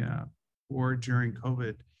emergency ward during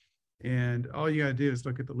COVID. And all you got to do is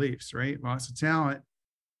look at the Leafs, right? Lots of talent,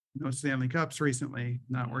 no Stanley Cups recently,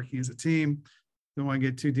 not working as a team. Don't want to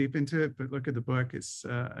get too deep into it, but look at the book. It's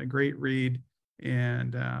a great read.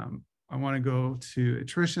 And I want to go to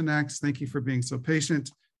Atrisha next. Thank you for being so patient.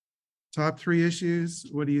 Top 3 issues.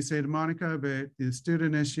 What do you say to Monica about the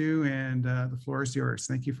student issue? And the floor is yours.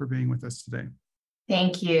 Thank you for being with us today.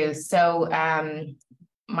 Thank you. So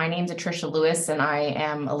my name's Atrisha Lewis, and I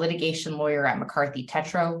am a litigation lawyer at McCarthy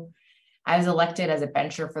Tetro. I was elected as a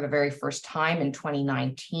bencher for the very first time in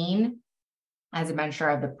 2019. As a bencher,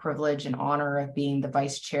 I have the privilege and honor of being the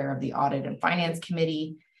vice chair of the Audit and Finance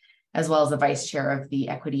Committee, as well as the vice chair of the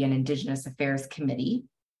Equity and Indigenous Affairs Committee.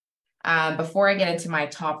 Before I get into my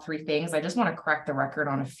top 3 things, I just want to correct the record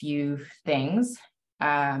on a few things.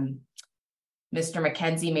 Mr.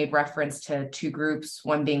 MacKenzie made reference to 2 groups,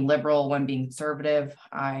 one being liberal, one being conservative.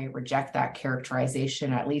 I reject that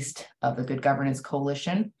characterization, at least of the Good Governance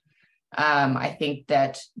Coalition. I think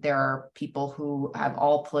that there are people who have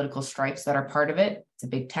all political stripes that are part of it. It's a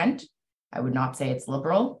big tent. I would not say it's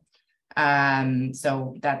liberal.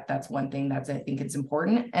 So that's one thing that's, I think it's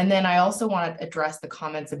important. And then I also want to address the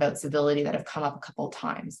comments about civility that have come up a couple of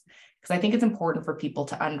times, because I think it's important for people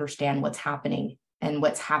to understand what's happening and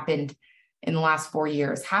what's happened in the last 4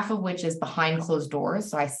 years, half of which is behind closed doors.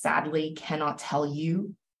 So I sadly cannot tell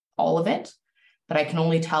you all of it, but I can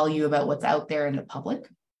only tell you about what's out there in the public.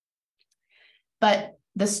 But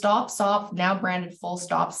the Stop Stop, now branded Full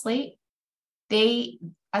Stop slate, they,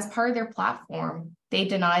 as part of their platform, they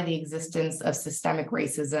deny the existence of systemic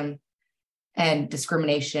racism and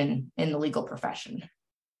discrimination in the legal profession.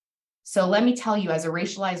 So let me tell you, as a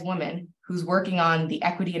racialized woman who's working on the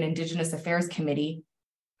Equity and Indigenous Affairs Committee,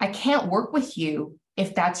 I can't work with you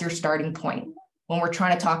if that's your starting point when we're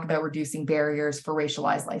trying to talk about reducing barriers for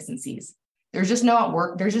racialized licensees. There's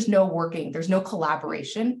no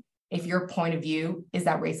collaboration if your point of view is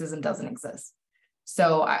that racism doesn't exist.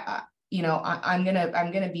 So I'm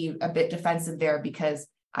gonna be a bit defensive there, because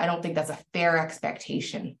I don't think that's a fair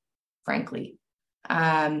expectation, frankly.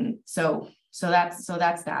 So that's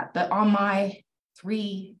that. But on my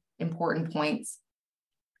 3 important points,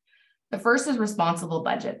 the first is responsible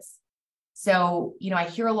budgets. So, I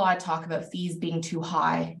hear a lot of talk about fees being too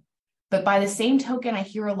high, but by the same token, I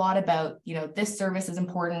hear a lot about, this service is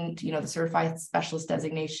important, the certified specialist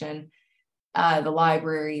designation, the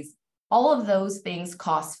libraries, all of those things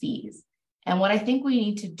cost fees. And what I think we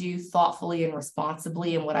need to do thoughtfully and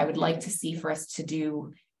responsibly, and what I would like to see for us to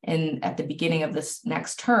do at the beginning of this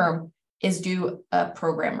next term, is do a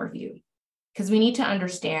program review. Because we need to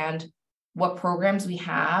understand what programs we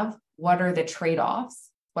have, what are the trade-offs,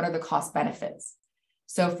 what are the cost benefits.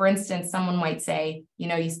 So for instance, someone might say,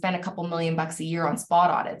 you spend a couple $1 million a year on spot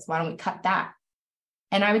audits. Why don't we cut that?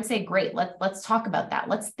 And I would say, great, let's talk about that.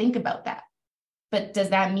 Let's think about that. But does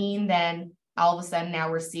that mean then all of a sudden now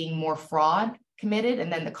we're seeing more fraud committed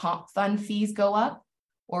and then the comp fund fees go up?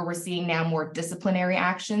 Or we're seeing now more disciplinary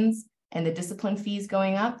actions and the discipline fees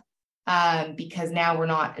going up because now we're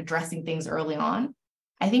not addressing things early on?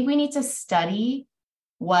 I think we need to study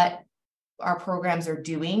what our programs are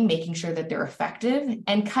doing, making sure that they're effective,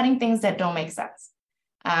 and cutting things that don't make sense.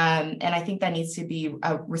 And I think that needs to be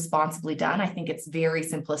responsibly done. I think it's very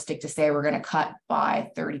simplistic to say we're going to cut by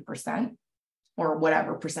 30% or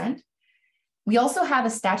whatever percent. We also have a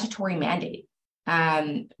statutory mandate.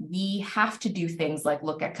 We have to do things like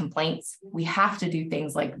look at complaints. We have to do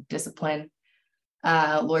things like discipline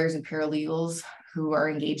lawyers and paralegals who are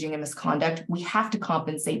engaging in misconduct. We have to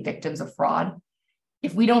compensate victims of fraud.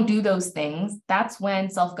 If we don't do those things, that's when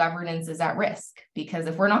self-governance is at risk, because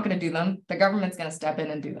if we're not going to do them, the government's going to step in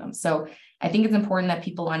and do them. So I think it's important that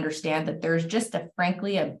people understand that there's just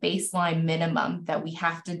frankly, a baseline minimum that we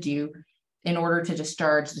have to do in order to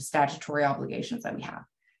discharge the statutory obligations that we have.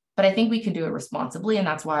 But I think we can do it responsibly, and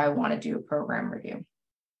that's why I want to do a program review.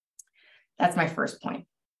 That's my first point.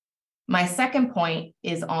 My second point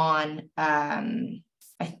is on, I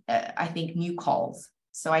think, new calls.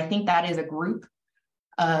 So I think that is a group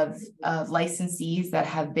of licensees that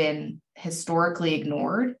have been historically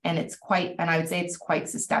ignored, and I would say it's quite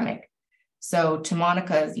systemic. So to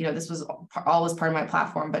Monica's, this was always part of my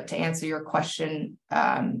platform, but to answer your question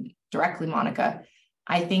directly, Monica,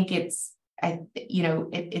 I think it's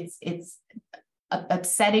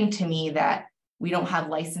upsetting to me that we don't have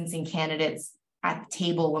licensing candidates at the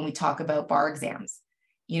table when we talk about bar exams.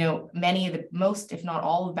 Many of most, if not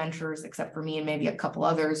all of benchers, except for me and maybe a couple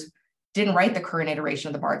others, didn't write the current iteration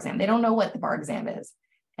of the bar exam. They don't know what the bar exam is.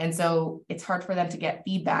 And so it's hard for them to get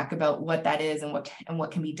feedback about what that is and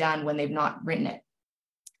what can be done when they've not written it.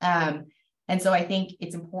 And so I think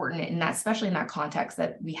it's important, in that, especially in that context,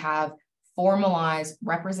 that we have formalized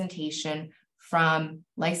representation from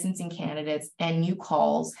licensing candidates and new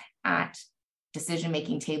calls at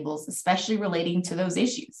decision-making tables, especially relating to those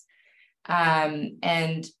issues. So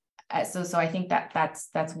I think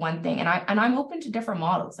that's one thing. And I'm open to different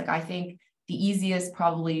models. Like, I think the easiest,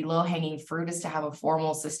 probably low-hanging fruit, is to have a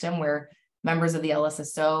formal system where members of the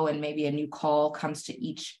LSO and maybe a new call comes to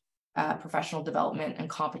each professional development and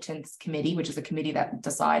competence committee, which is a committee that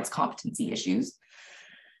decides competency issues.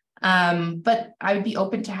 But I would be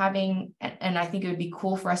open to having, and I think it would be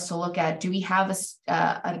cool for us to look at, do we have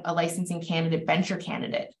a licensing candidate, bencher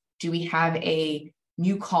candidate? Do we have a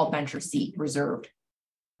new call bencher seat reserved?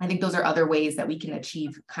 I think those are other ways that we can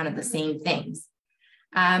achieve kind of the same things.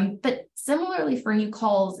 But similarly for new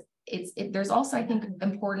calls, there's also, I think,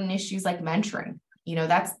 important issues like mentoring.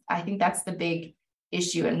 I think that's the big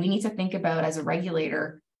issue. And we need to think about, as a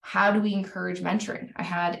regulator, how do we encourage mentoring?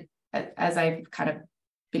 As I've kind of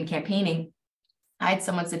been campaigning, I had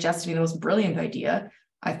someone suggest to me the most brilliant idea,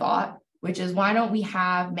 I thought, which is, why don't we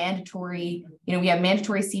have mandatory, we have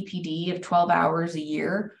mandatory CPD of 12 hours a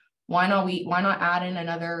year. Why not add in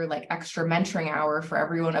another extra mentoring hour for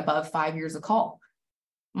everyone above 5 years of call?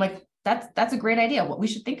 I'm like, that's a great idea. We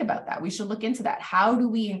should think about that. We should look into that. How do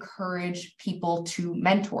we encourage people to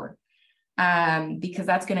mentor? Because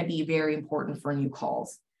that's going to be very important for new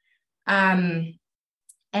calls. And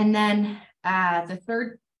then the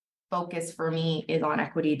third focus for me is on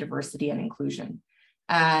equity, diversity, and inclusion.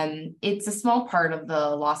 It's a small part of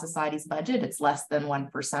the Law Society's budget. It's less than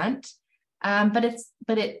 1%. But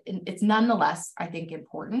it's nonetheless, I think,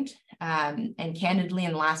 important. And candidly,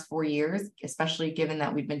 in the last 4 years, especially given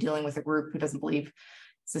that we've been dealing with a group who doesn't believe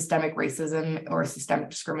systemic racism or systemic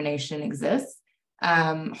discrimination exists,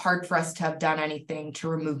 hard for us to have done anything to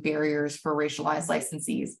remove barriers for racialized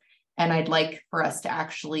licensees. And I'd like for us to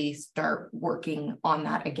actually start working on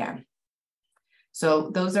that again. So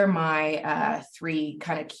those are my 3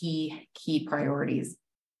 kind of key priorities.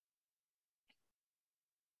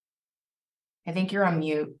 I think you're on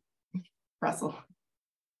mute, Russell.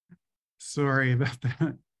 Sorry about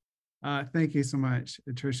that. Thank you so much,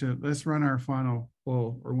 Atrisha. Let's run our final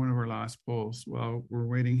poll, or one of our last polls, while we're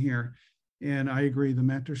waiting here. And I agree, the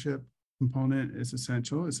mentorship component is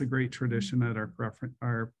essential. It's a great tradition that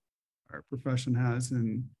our profession has,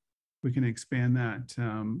 and we can expand that.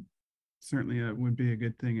 Certainly it would be a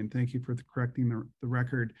good thing. And thank you for correcting the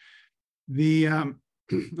record.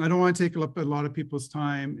 I don't want to take up a lot of people's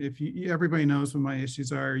time. Everybody knows what my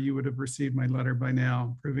issues are. You would have received my letter by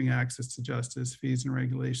now, improving access to justice, fees and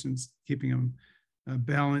regulations, keeping them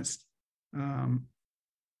balanced.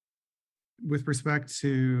 With respect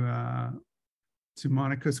to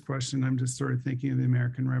Monica's question, I'm just sort of thinking of the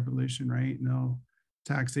American Revolution, right? No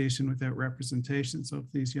taxation without representation. So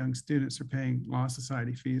if these young students are paying Law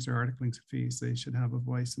Society fees or articling fees, they should have a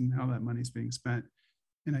voice in how that money is being spent.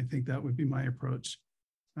 And I think that would be my approach.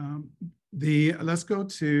 Let's go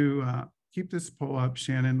to keep this poll up,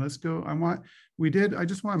 Shannon. Let's go. I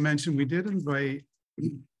just want to mention, we did invite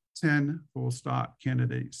 10 full stop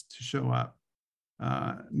candidates to show up.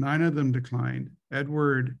 9 of them declined.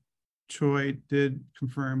 Edward Choi did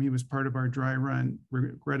confirm he was part of our dry run.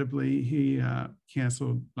 Regrettably, he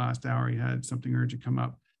canceled last hour. He had something urgent come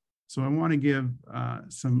up. So I want to give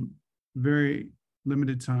some very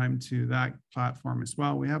limited time to that platform as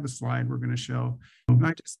well. We have a slide we're going to show. And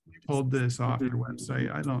I just pulled this off their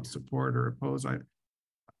website. I don't support or oppose.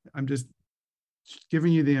 I'm just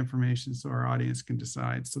giving you the information so our audience can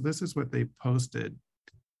decide. So this is what they posted.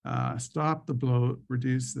 stop the bloat,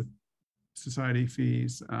 reduce the society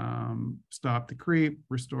fees, stop the creep,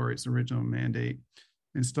 restore its original mandate,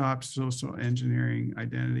 and stop social engineering,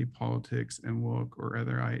 identity politics, and woke or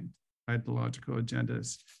other ideological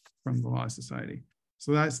agendas from the Law Society.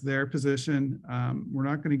 So that's their position. We're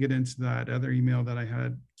not going to get into that other email that I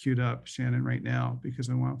had queued up, Shannon, right now, because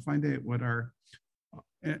I want to find out what our,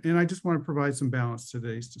 and I just want to provide some balance to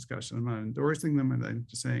today's discussion. I'm not endorsing them, and I'm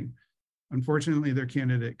just saying, unfortunately, their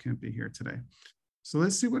candidate can't be here today. So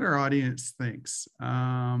let's see what our audience thinks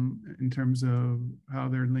in terms of how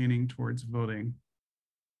they're leaning towards voting.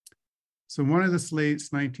 So one of the slates,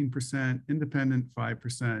 19%, independent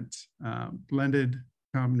 5%, blended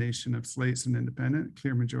combination of slates and independent,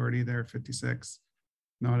 clear majority there, 56,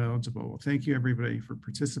 not eligible. Well, thank you everybody for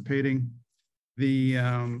participating. There's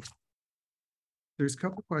a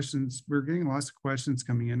couple of questions. We're getting lots of questions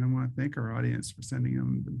coming in. I want to thank our audience for sending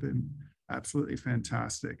them. They've been absolutely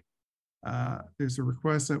fantastic. There's a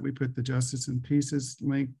request that we put the Justice in Pieces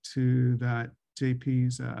link to that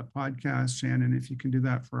JP's podcast. Shannon, if you can do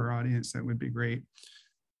that for our audience, that would be great.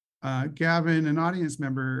 Gavin, an audience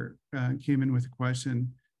member, came in with a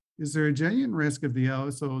question. Is there a genuine risk of the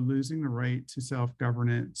LSO losing the right to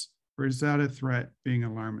self-governance, or is that a threat being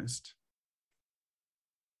alarmist?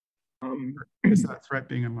 Is that threat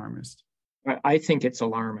being alarmist? I think it's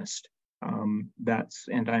alarmist.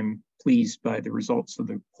 And I'm pleased by the results of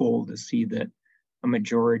the poll to see that a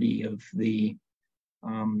majority of the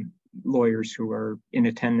lawyers who are in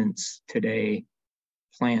attendance today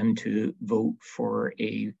plan to vote for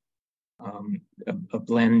a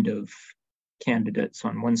blend of candidates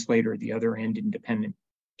on one slate or the other, and independent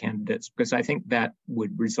candidates, because I think that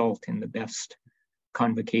would result in the best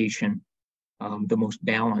convocation, the most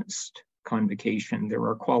balanced convocation. There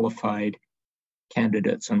are qualified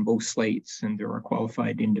candidates on both slates, and there are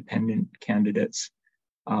qualified independent candidates.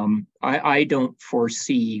 I don't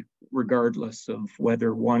foresee, regardless of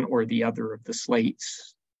whether one or the other of the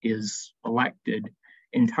slates is elected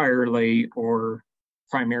entirely or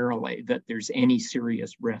primarily, that there's any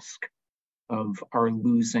serious risk of our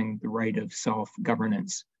losing the right of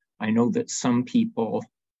self-governance. I know that some people,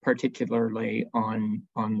 particularly on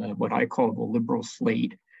the, what I call the liberal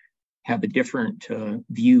slate, have a different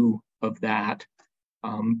view of that.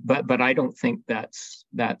 But I don't think that's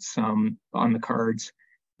on the cards.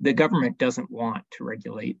 The government doesn't want to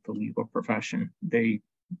regulate the legal profession. They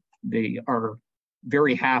are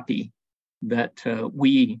very happy that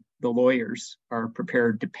we, the lawyers, are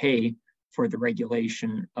prepared to pay for the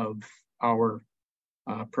regulation of our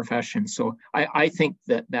profession. So I think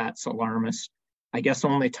that that's alarmist. I guess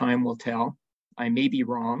only time will tell. I may be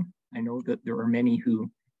wrong. I know that there are many who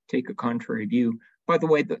take a contrary view. By the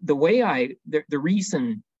way, the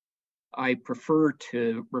reason I prefer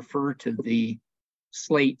to refer to the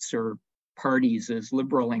slates or parties as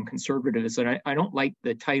liberal and conservative is that I don't like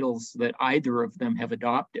the titles that either of them have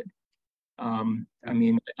adopted. I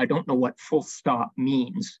mean, I don't know what full stop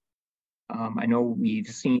means. I know we've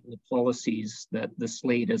seen the policies that the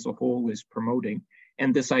slate as a whole is promoting,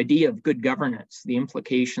 and this idea of good governance, the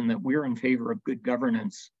implication that we're in favor of good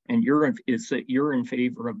governance and is that you're in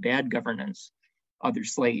favor of bad governance, other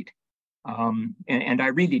slate. And I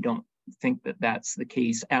really don't think that that's the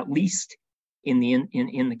case, at least in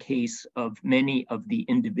the case of many of the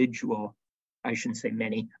individual, I shouldn't say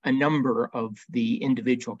many, a number of the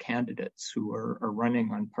individual candidates who are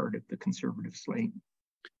running on part of the conservative slate.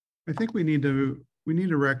 I think we need to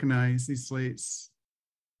recognize these slates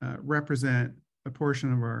represent a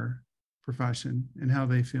portion of our profession and how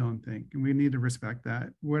they feel and think, and we need to respect that.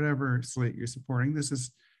 Whatever slate you're supporting,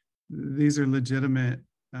 these are legitimate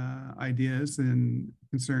ideas and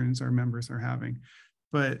concerns our members are having.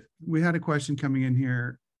 But we had a question coming in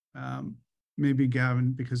here, maybe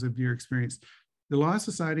Gavin, because of your experience. The law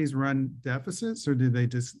societies run deficits, or do they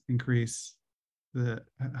just increase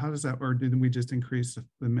how does that, or did we just increase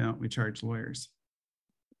the amount we charge lawyers?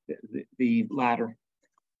 The latter.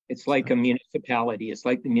 It's like a municipality. It's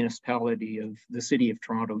like the municipality of the city of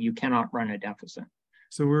Toronto. You cannot run a deficit.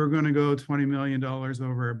 So we're going to go $20 million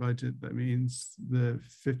over our budget. That means the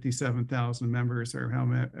 57,000 members, or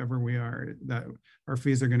however we are, that our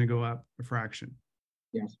fees are going to go up a fraction.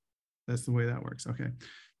 Yes. That's the way that works. Okay.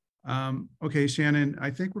 Okay, Shannon,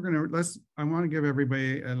 I think we're going to, I want to give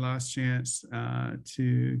everybody a last chance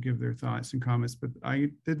to give their thoughts and comments, but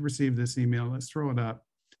I did receive this email. Let's throw it up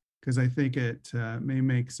because I think it may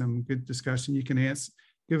make some good discussion. You can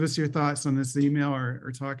give us your thoughts on this email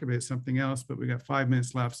or talk about something else, but we got 5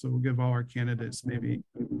 minutes left, so we'll give all our candidates maybe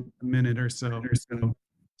a minute or so.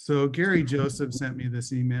 So Gary Joseph sent me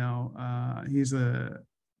this email. He's a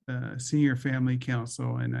senior family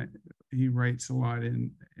counsel, and he writes a lot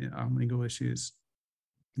on legal issues.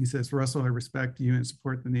 He says, Russell, I respect you and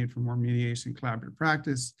support the need for more mediation collaborative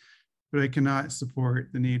practice, but I cannot support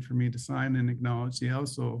the need for me to sign and acknowledge the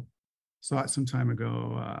LSO sought some time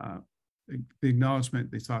ago, the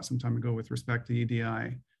acknowledgement they sought some time ago with respect to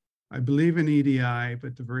EDI. I believe in EDI,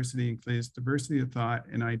 but diversity includes diversity of thought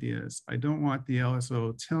and ideas. I don't want the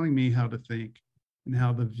LSO telling me how to think and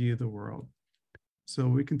how to view the world. So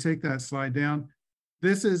we can take that slide down.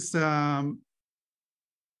 This is, you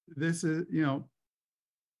know,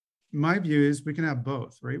 my view is we can have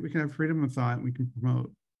both, right? We can have freedom of thought and we can promote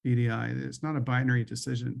EDI. It's not a binary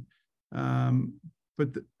decision.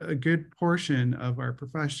 But a good portion of our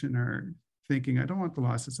profession are thinking, I don't want the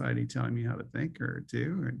Law Society telling me how to think or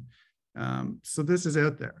do. And so this is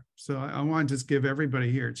out there. So I want to just give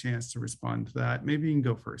everybody here a chance to respond to that. Maybe you can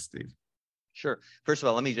go first, Steve. Sure. First of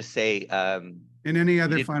all, let me just say. And any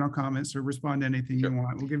other final comments or respond to anything you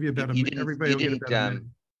want. We'll give you about a minute. Everybody will get about a minute.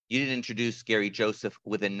 You didn't introduce Gary Joseph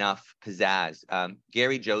with enough pizzazz.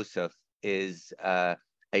 Gary Joseph is a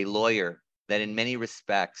lawyer that in many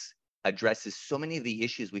respects addresses so many of the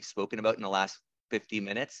issues we've spoken about in the last 50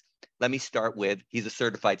 minutes. Let me start with, he's a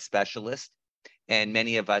certified specialist. And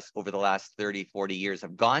many of us over the last 30, 40 years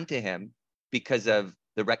have gone to him because of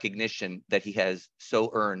the recognition that he has so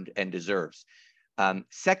earned and deserves.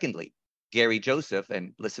 Secondly, Gary Joseph,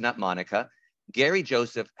 and listen up, Monica, Gary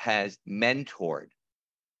Joseph has mentored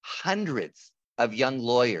hundreds of young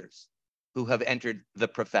lawyers who have entered the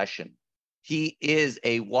profession. He is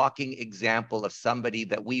a walking example of somebody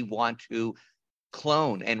that we want to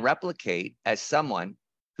clone and replicate as someone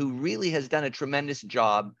who really has done a tremendous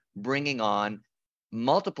job bringing on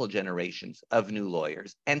multiple generations of new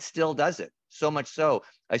lawyers and still does it. So much so,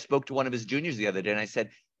 I spoke to one of his juniors the other day and I said,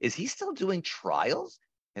 is he still doing trials?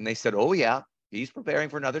 And they said, oh yeah, he's preparing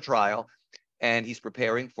for another trial and he's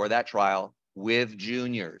preparing for that trial with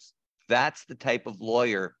juniors. That's the type of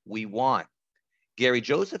lawyer we want. Gary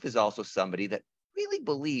Joseph is also somebody that really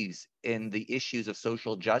believes in the issues of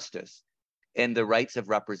social justice and the rights of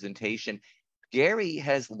representation. Gary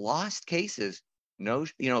has lost cases. No,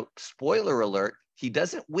 spoiler alert, he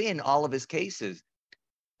doesn't win all of his cases,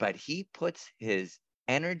 but he puts his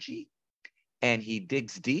energy and he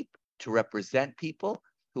digs deep to represent people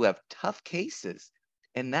who have tough cases.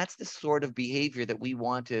 And that's the sort of behavior that we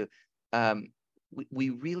want to, we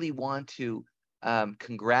really want to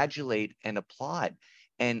congratulate and applaud.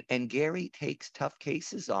 And Gary takes tough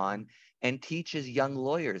cases on and teaches young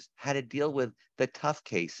lawyers how to deal with the tough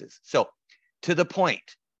cases. So to the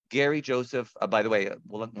point, Gary Joseph, by the way,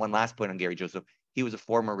 one last point on Gary Joseph, he was a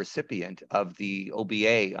former recipient of the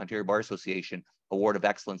OBA, Ontario Bar Association Award of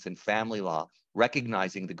Excellence in Family Law,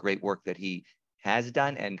 recognizing the great work that he has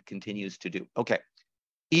done and continues to do. Okay,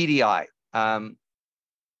 EDI.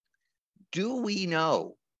 Do we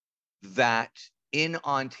know that in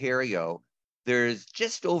Ontario, there's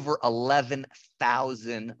just over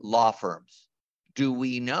 11,000 law firms? Do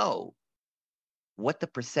we know what the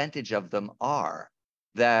percentage of them are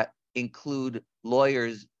that include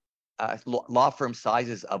lawyers, law firm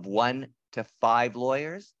sizes of 1 to 5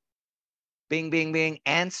 lawyers? Bing, bing, bing.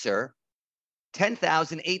 Answer,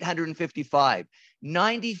 10,855.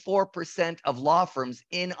 94% of law firms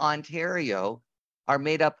in Ontario are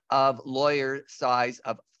made up of lawyer size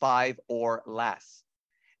of 5 or less.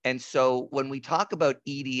 And so when we talk about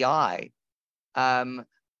EDI,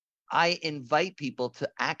 I invite people to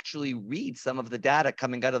actually read some of the data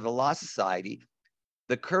coming out of the Law Society.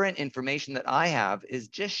 The current information that I have is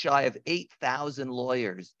just shy of 8,000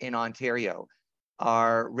 lawyers in Ontario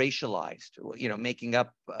are racialized, making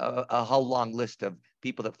up a whole long list of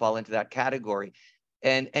people that fall into that category.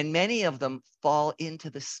 And many of them fall into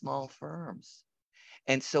the small firms.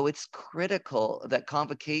 And so it's critical that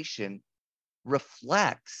convocation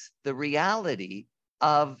reflects the reality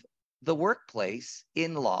of the workplace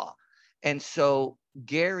in law. And so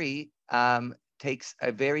Gary takes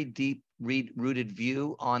a very deep rooted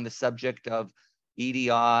view on the subject of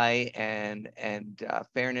EDI and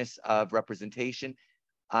fairness of representation.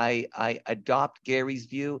 I adopt Gary's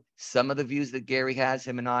view. Some of the views that Gary has,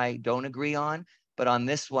 him and I don't agree on, but on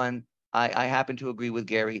this one, I happen to agree with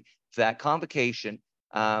Gary that convocation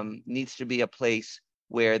needs to be a place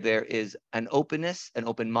where there is an openness, an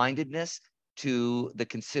open-mindedness to the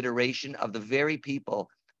consideration of the very people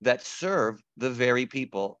that serve the very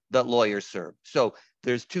people that lawyers serve. So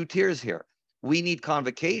there's 2 tiers here. We need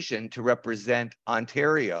convocation to represent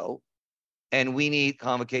Ontario, and we need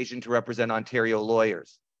convocation to represent Ontario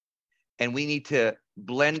lawyers. And we need to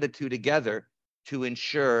blend the 2 together to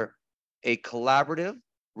ensure a collaborative,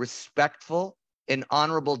 respectful, an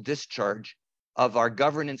honorable discharge of our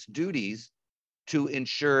governance duties to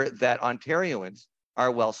ensure that Ontarians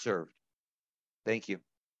are well served. Thank you.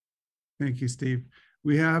 Thank you, Steve.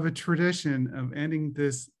 We have a tradition of ending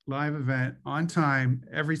this live event on time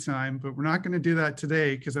every time, but we're not going to do that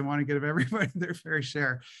today because I want to give everybody their fair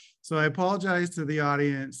share. So I apologize to the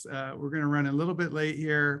audience. We're going to run a little bit late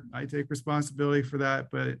here. I take responsibility for that,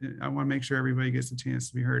 but I want to make sure everybody gets a chance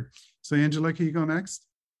to be heard. So Angela, can you go next?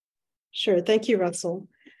 Sure. Thank you, Russell.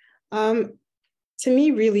 To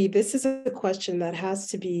me, really, this is a question that has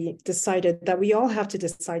to be decided, that we all have to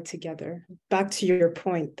decide together. Back to your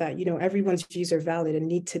point that, everyone's views are valid and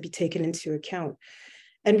need to be taken into account.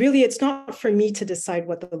 And really, it's not for me to decide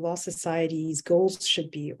what the Law Society's goals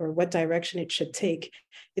should be or what direction it should take.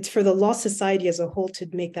 It's for the Law Society as a whole to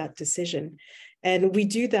make that decision. And we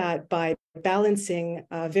do that by balancing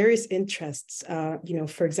various interests,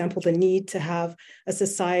 for example, the need to have a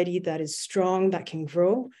society that is strong, that can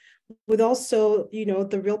grow, with also,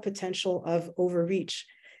 the real potential of overreach.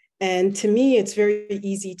 And to me, it's very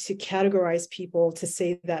easy to categorize people to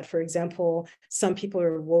say that, for example, some people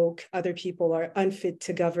are woke, other people are unfit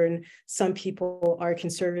to govern, some people are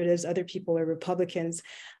conservatives, other people are Republicans.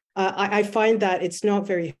 I find that it's not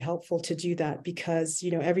very helpful to do that because,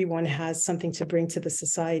 everyone has something to bring to the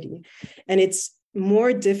society. And it's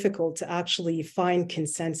more difficult to actually find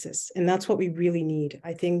consensus. And that's what we really need.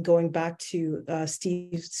 I think going back to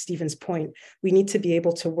Stephen's point, we need to be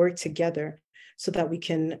able to work together so that we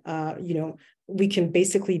can, we can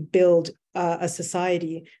basically build a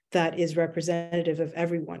society that is representative of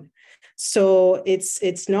everyone. So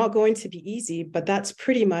it's not going to be easy, but that's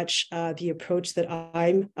pretty much the approach that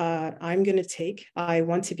I'm going to take. I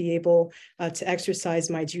want to be able to exercise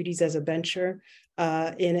my duties as a bencher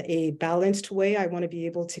in a balanced way. I want to be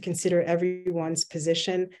able to consider everyone's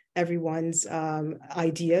position, everyone's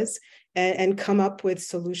ideas, and come up with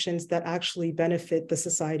solutions that actually benefit the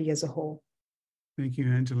society as a whole. Thank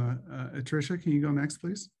you, Angela. Atrisha, can you go next,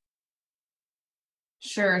 please?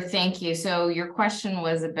 Sure, thank you. So your question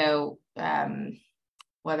was about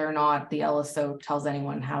whether or not the LSO tells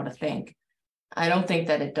anyone how to think. I don't think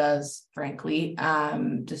that it does, frankly,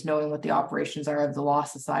 just knowing what the operations are of the Law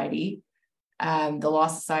Society. The Law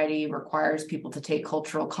Society requires people to take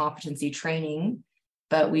cultural competency training,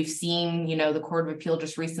 but we've seen, the Court of Appeal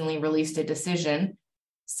just recently released a decision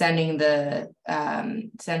sending the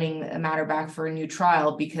matter back for a new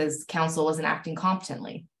trial because counsel wasn't acting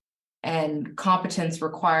competently. And competence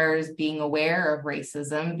requires being aware of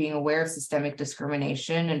racism, being aware of systemic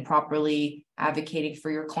discrimination, and properly advocating for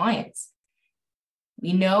your clients.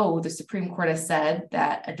 We know the Supreme Court has said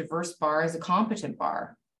that a diverse bar is a competent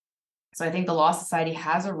bar. So I think the Law Society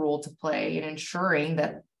has a role to play in ensuring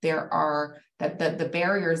that the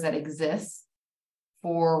barriers that exist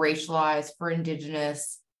for racialized, for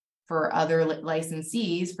Indigenous, for other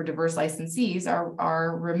licensees, for diverse licensees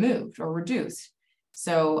are removed or reduced.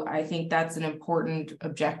 So I think that's an important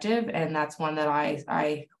objective, and that's one that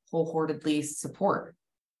I wholeheartedly support.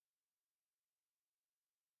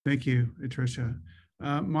 Thank you, Atrisha.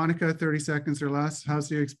 Monica, 30 seconds or less. How's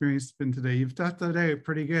your experience been today? You've done today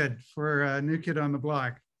pretty good for a new kid on the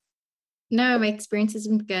block. No, my experience has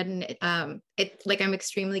been good, and I'm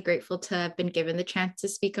extremely grateful to have been given the chance to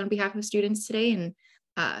speak on behalf of students today, and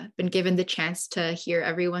been given the chance to hear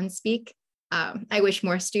everyone speak. I wish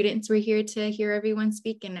more students were here to hear everyone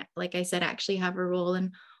speak, and like I said, actually have a role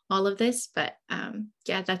in all of this. But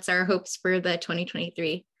yeah, that's our hopes for the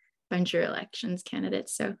 2023 bencher elections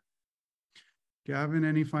candidates. So, Gavin,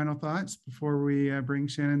 any final thoughts before we bring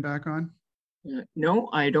Shannon back on? No,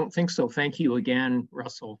 I don't think so. Thank you again,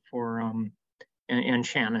 Russell, for and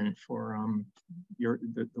Shannon for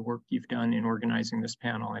the work you've done in organizing this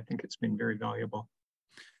panel. I think it's been very valuable.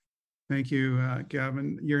 Thank you,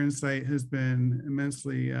 Gavin. Your insight has been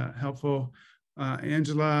immensely helpful.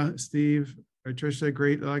 Angela, Steve, Atrisha,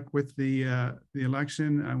 great luck with the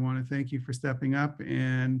election. I want to thank you for stepping up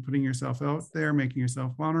and putting yourself out there, making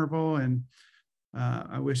yourself vulnerable, and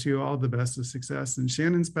I wish you all the best of success. And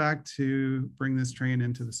Shannon's back to bring this train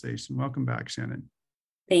into the station. Welcome back, Shannon.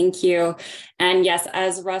 Thank you. And yes,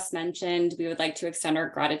 as Russ mentioned, we would like to extend our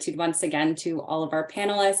gratitude once again to all of our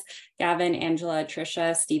panelists, Gavin, Angela,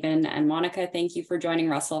 Atrisha, Stephen, and Monica. Thank you for joining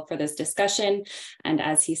Russell for this discussion. And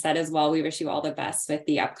as he said as well, we wish you all the best with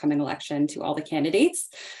the upcoming election to all the candidates.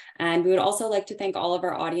 And we would also like to thank all of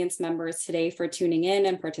our audience members today for tuning in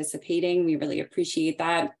and participating. We really appreciate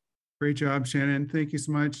that. Great job, Shannon. Thank you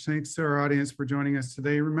so much. Thanks to our audience for joining us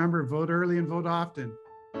today. Remember, vote early and vote often.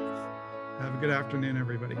 Have a good afternoon,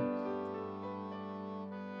 everybody.